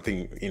be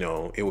something, you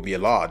know, it would be a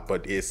lot,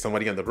 but it's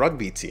somebody on the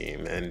rugby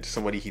team and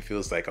somebody he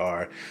feels like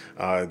are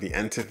the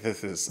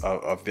antithesis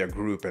of their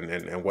group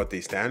and what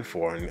they stand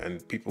for,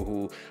 and people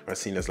who are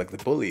seen as like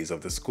the bullies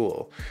of the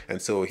school.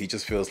 And so he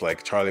just feels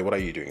like, Charlie, what are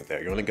you doing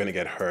there? You're only going to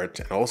get hurt,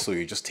 and also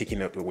you're just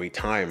taking away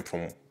time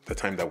from the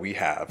time that we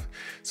have.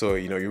 So,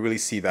 you know, you really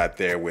see that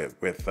there with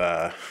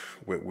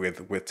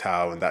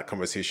Tao, and that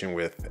conversation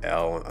with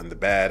Elle on the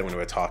bed when we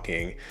were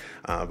talking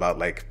about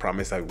like,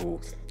 promise I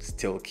will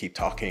still keep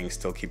talking,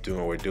 still keep doing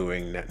what we're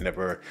doing,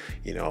 never,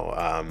 you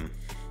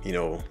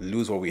know,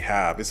 lose what we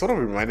have. It sort of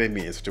reminded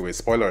me in such a way,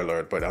 spoiler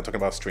alert, but I'm talking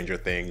about Stranger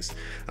Things.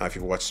 If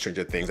you watch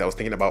Stranger Things, I was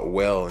thinking about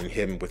Will and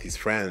him with his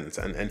friends,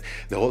 and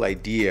the whole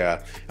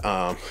idea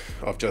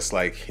of just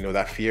like, you know,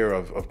 that fear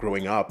of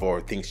growing up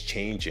or things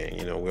changing.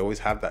 You know, we always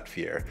have that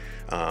fear.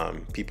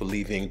 People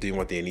leaving, doing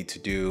what they need to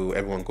do,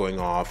 everyone going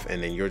off,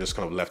 and then you're just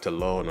kind of left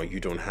alone, or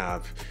you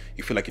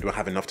feel like you don't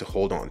have enough to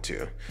hold on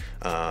to.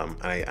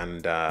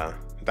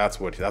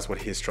 That's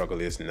what his struggle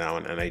is now,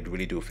 and I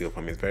really do feel for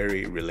him. It's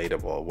very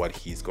relatable what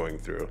he's going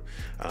through.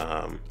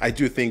 I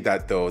do think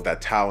that though,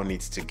 that Tao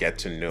needs to get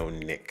to know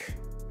Nick.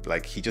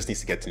 Like, he just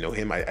needs to get to know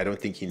him. I don't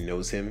think he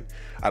knows him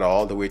at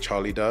all the way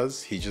Charlie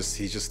does. He's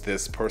just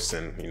this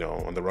person, you know,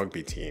 on the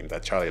rugby team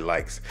that Charlie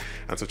likes.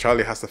 And so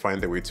Charlie has to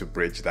find a way to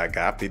bridge that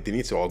gap. They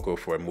need to all go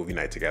for a movie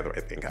night together,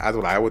 I think. That's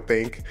what I would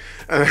think.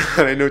 And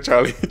I know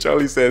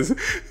Charlie says,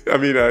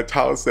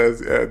 Tao says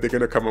they're going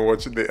to come and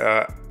watch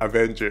the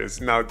Avengers.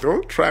 Now,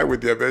 don't try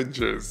with the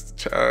Avengers,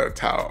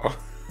 Tao.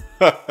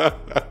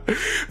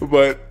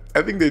 But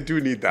I think they do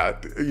need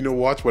that, you know,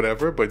 watch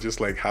whatever, but just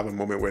like have a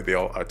moment where they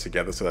all are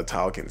together so that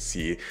Tao can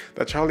see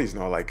that Charlie's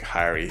not like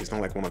Harry, he's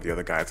not like one of the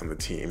other guys on the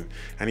team,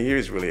 and he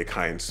is really a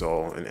kind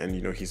soul, and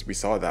you know, we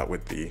saw that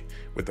with the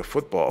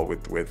football,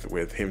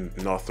 with him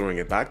not throwing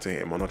it back to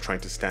him or not trying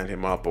to stand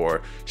him up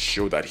or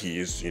show that he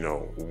is, you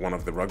know, one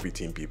of the rugby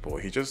team people.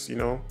 He just, you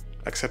know,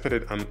 accepted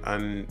it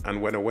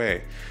and went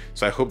away.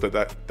 So I hope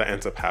that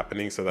ends up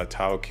happening so that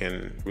Tao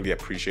can really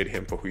appreciate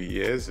him for who he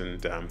is,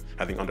 and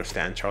I think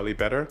understand Charlie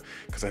better,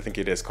 because I think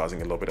it is causing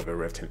a little bit of a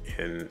rift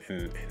in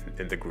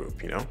the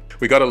group. You know,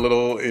 we got a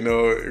little, you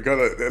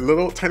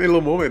know, tiny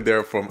little moment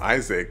there from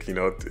Isaac. You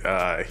know,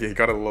 he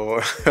got a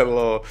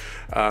little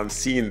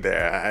scene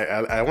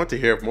there. I want to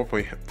hear more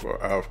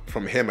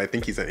from him. I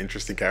think he's an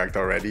interesting character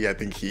already. I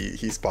think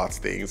he spots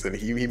things, and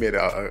he made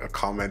a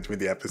comment with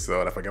the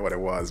episode. I forget what it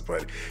was,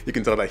 but you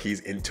can tell that he's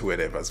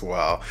intuitive as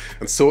well,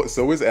 and so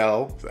is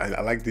Elle.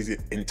 I like these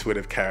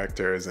intuitive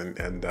characters and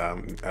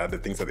the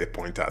things that they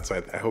point out.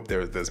 So I hope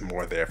there's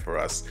more there for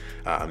us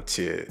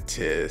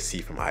to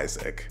see from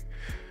Isaac.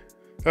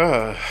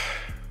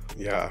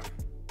 Yeah,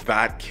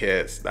 that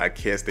kiss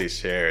they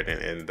shared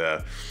in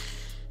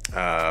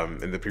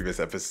the previous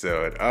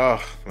episode.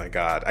 Oh my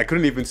god, I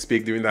couldn't even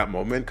speak during that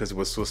moment because it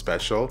was so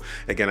special.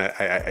 Again,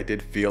 I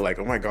did feel like,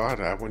 oh my god,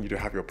 I want you to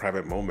have your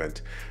private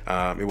moment.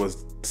 It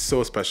was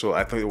so special.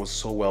 I thought it was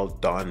so well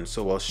done,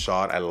 so well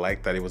shot. I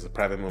liked that it was a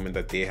private moment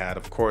that they had.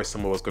 Of course,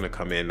 someone was going to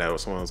come in,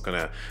 someone was going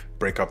to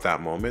break up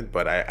that moment,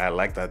 but I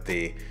like that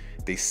they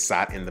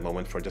sat in the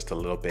moment for just a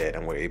little bit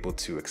and were able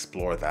to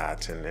explore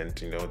that, and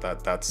you know,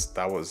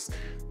 that was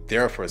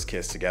their first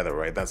kiss together,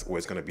 right? That's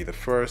always going to be the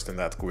first, and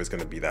that's always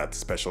going to be that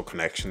special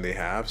connection they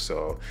have.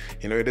 So,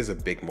 you know, it is a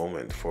big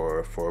moment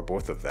for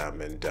both of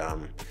them, and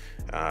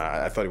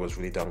I thought it was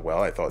really done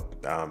well. I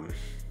thought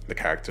the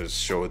characters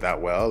showed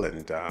that well,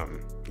 and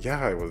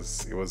yeah, it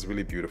was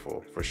really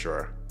beautiful for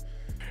sure.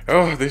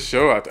 Oh, this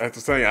show, I have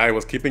to tell you, I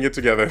was keeping it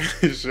together.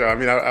 This show, I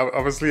mean,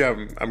 obviously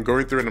I'm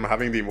going through it and I'm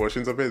having the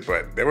emotions of it,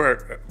 but there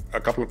were a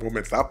couple of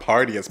moments, that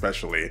party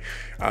especially,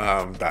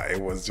 that I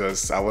was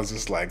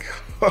just like,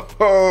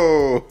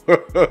 oh,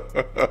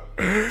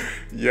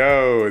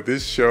 yo,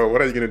 this show,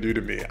 what are you gonna do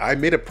to me? I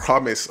made a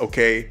promise,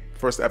 okay,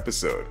 first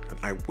episode, and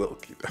I will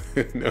keep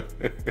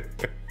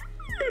that.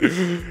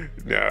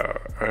 No,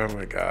 oh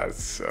my god,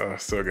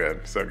 so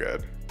good, so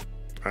good.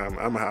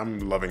 I'm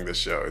loving this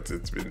show.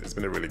 It's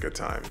been a really good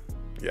time.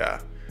 Yeah,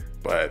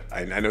 but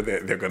I know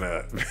that they're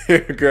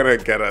gonna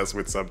get us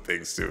with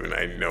something soon.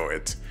 I know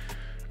it.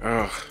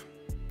 Oh.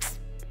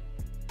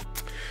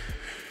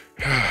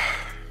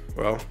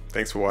 Well,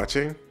 thanks for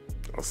watching.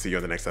 I'll see you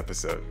on the next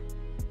episode.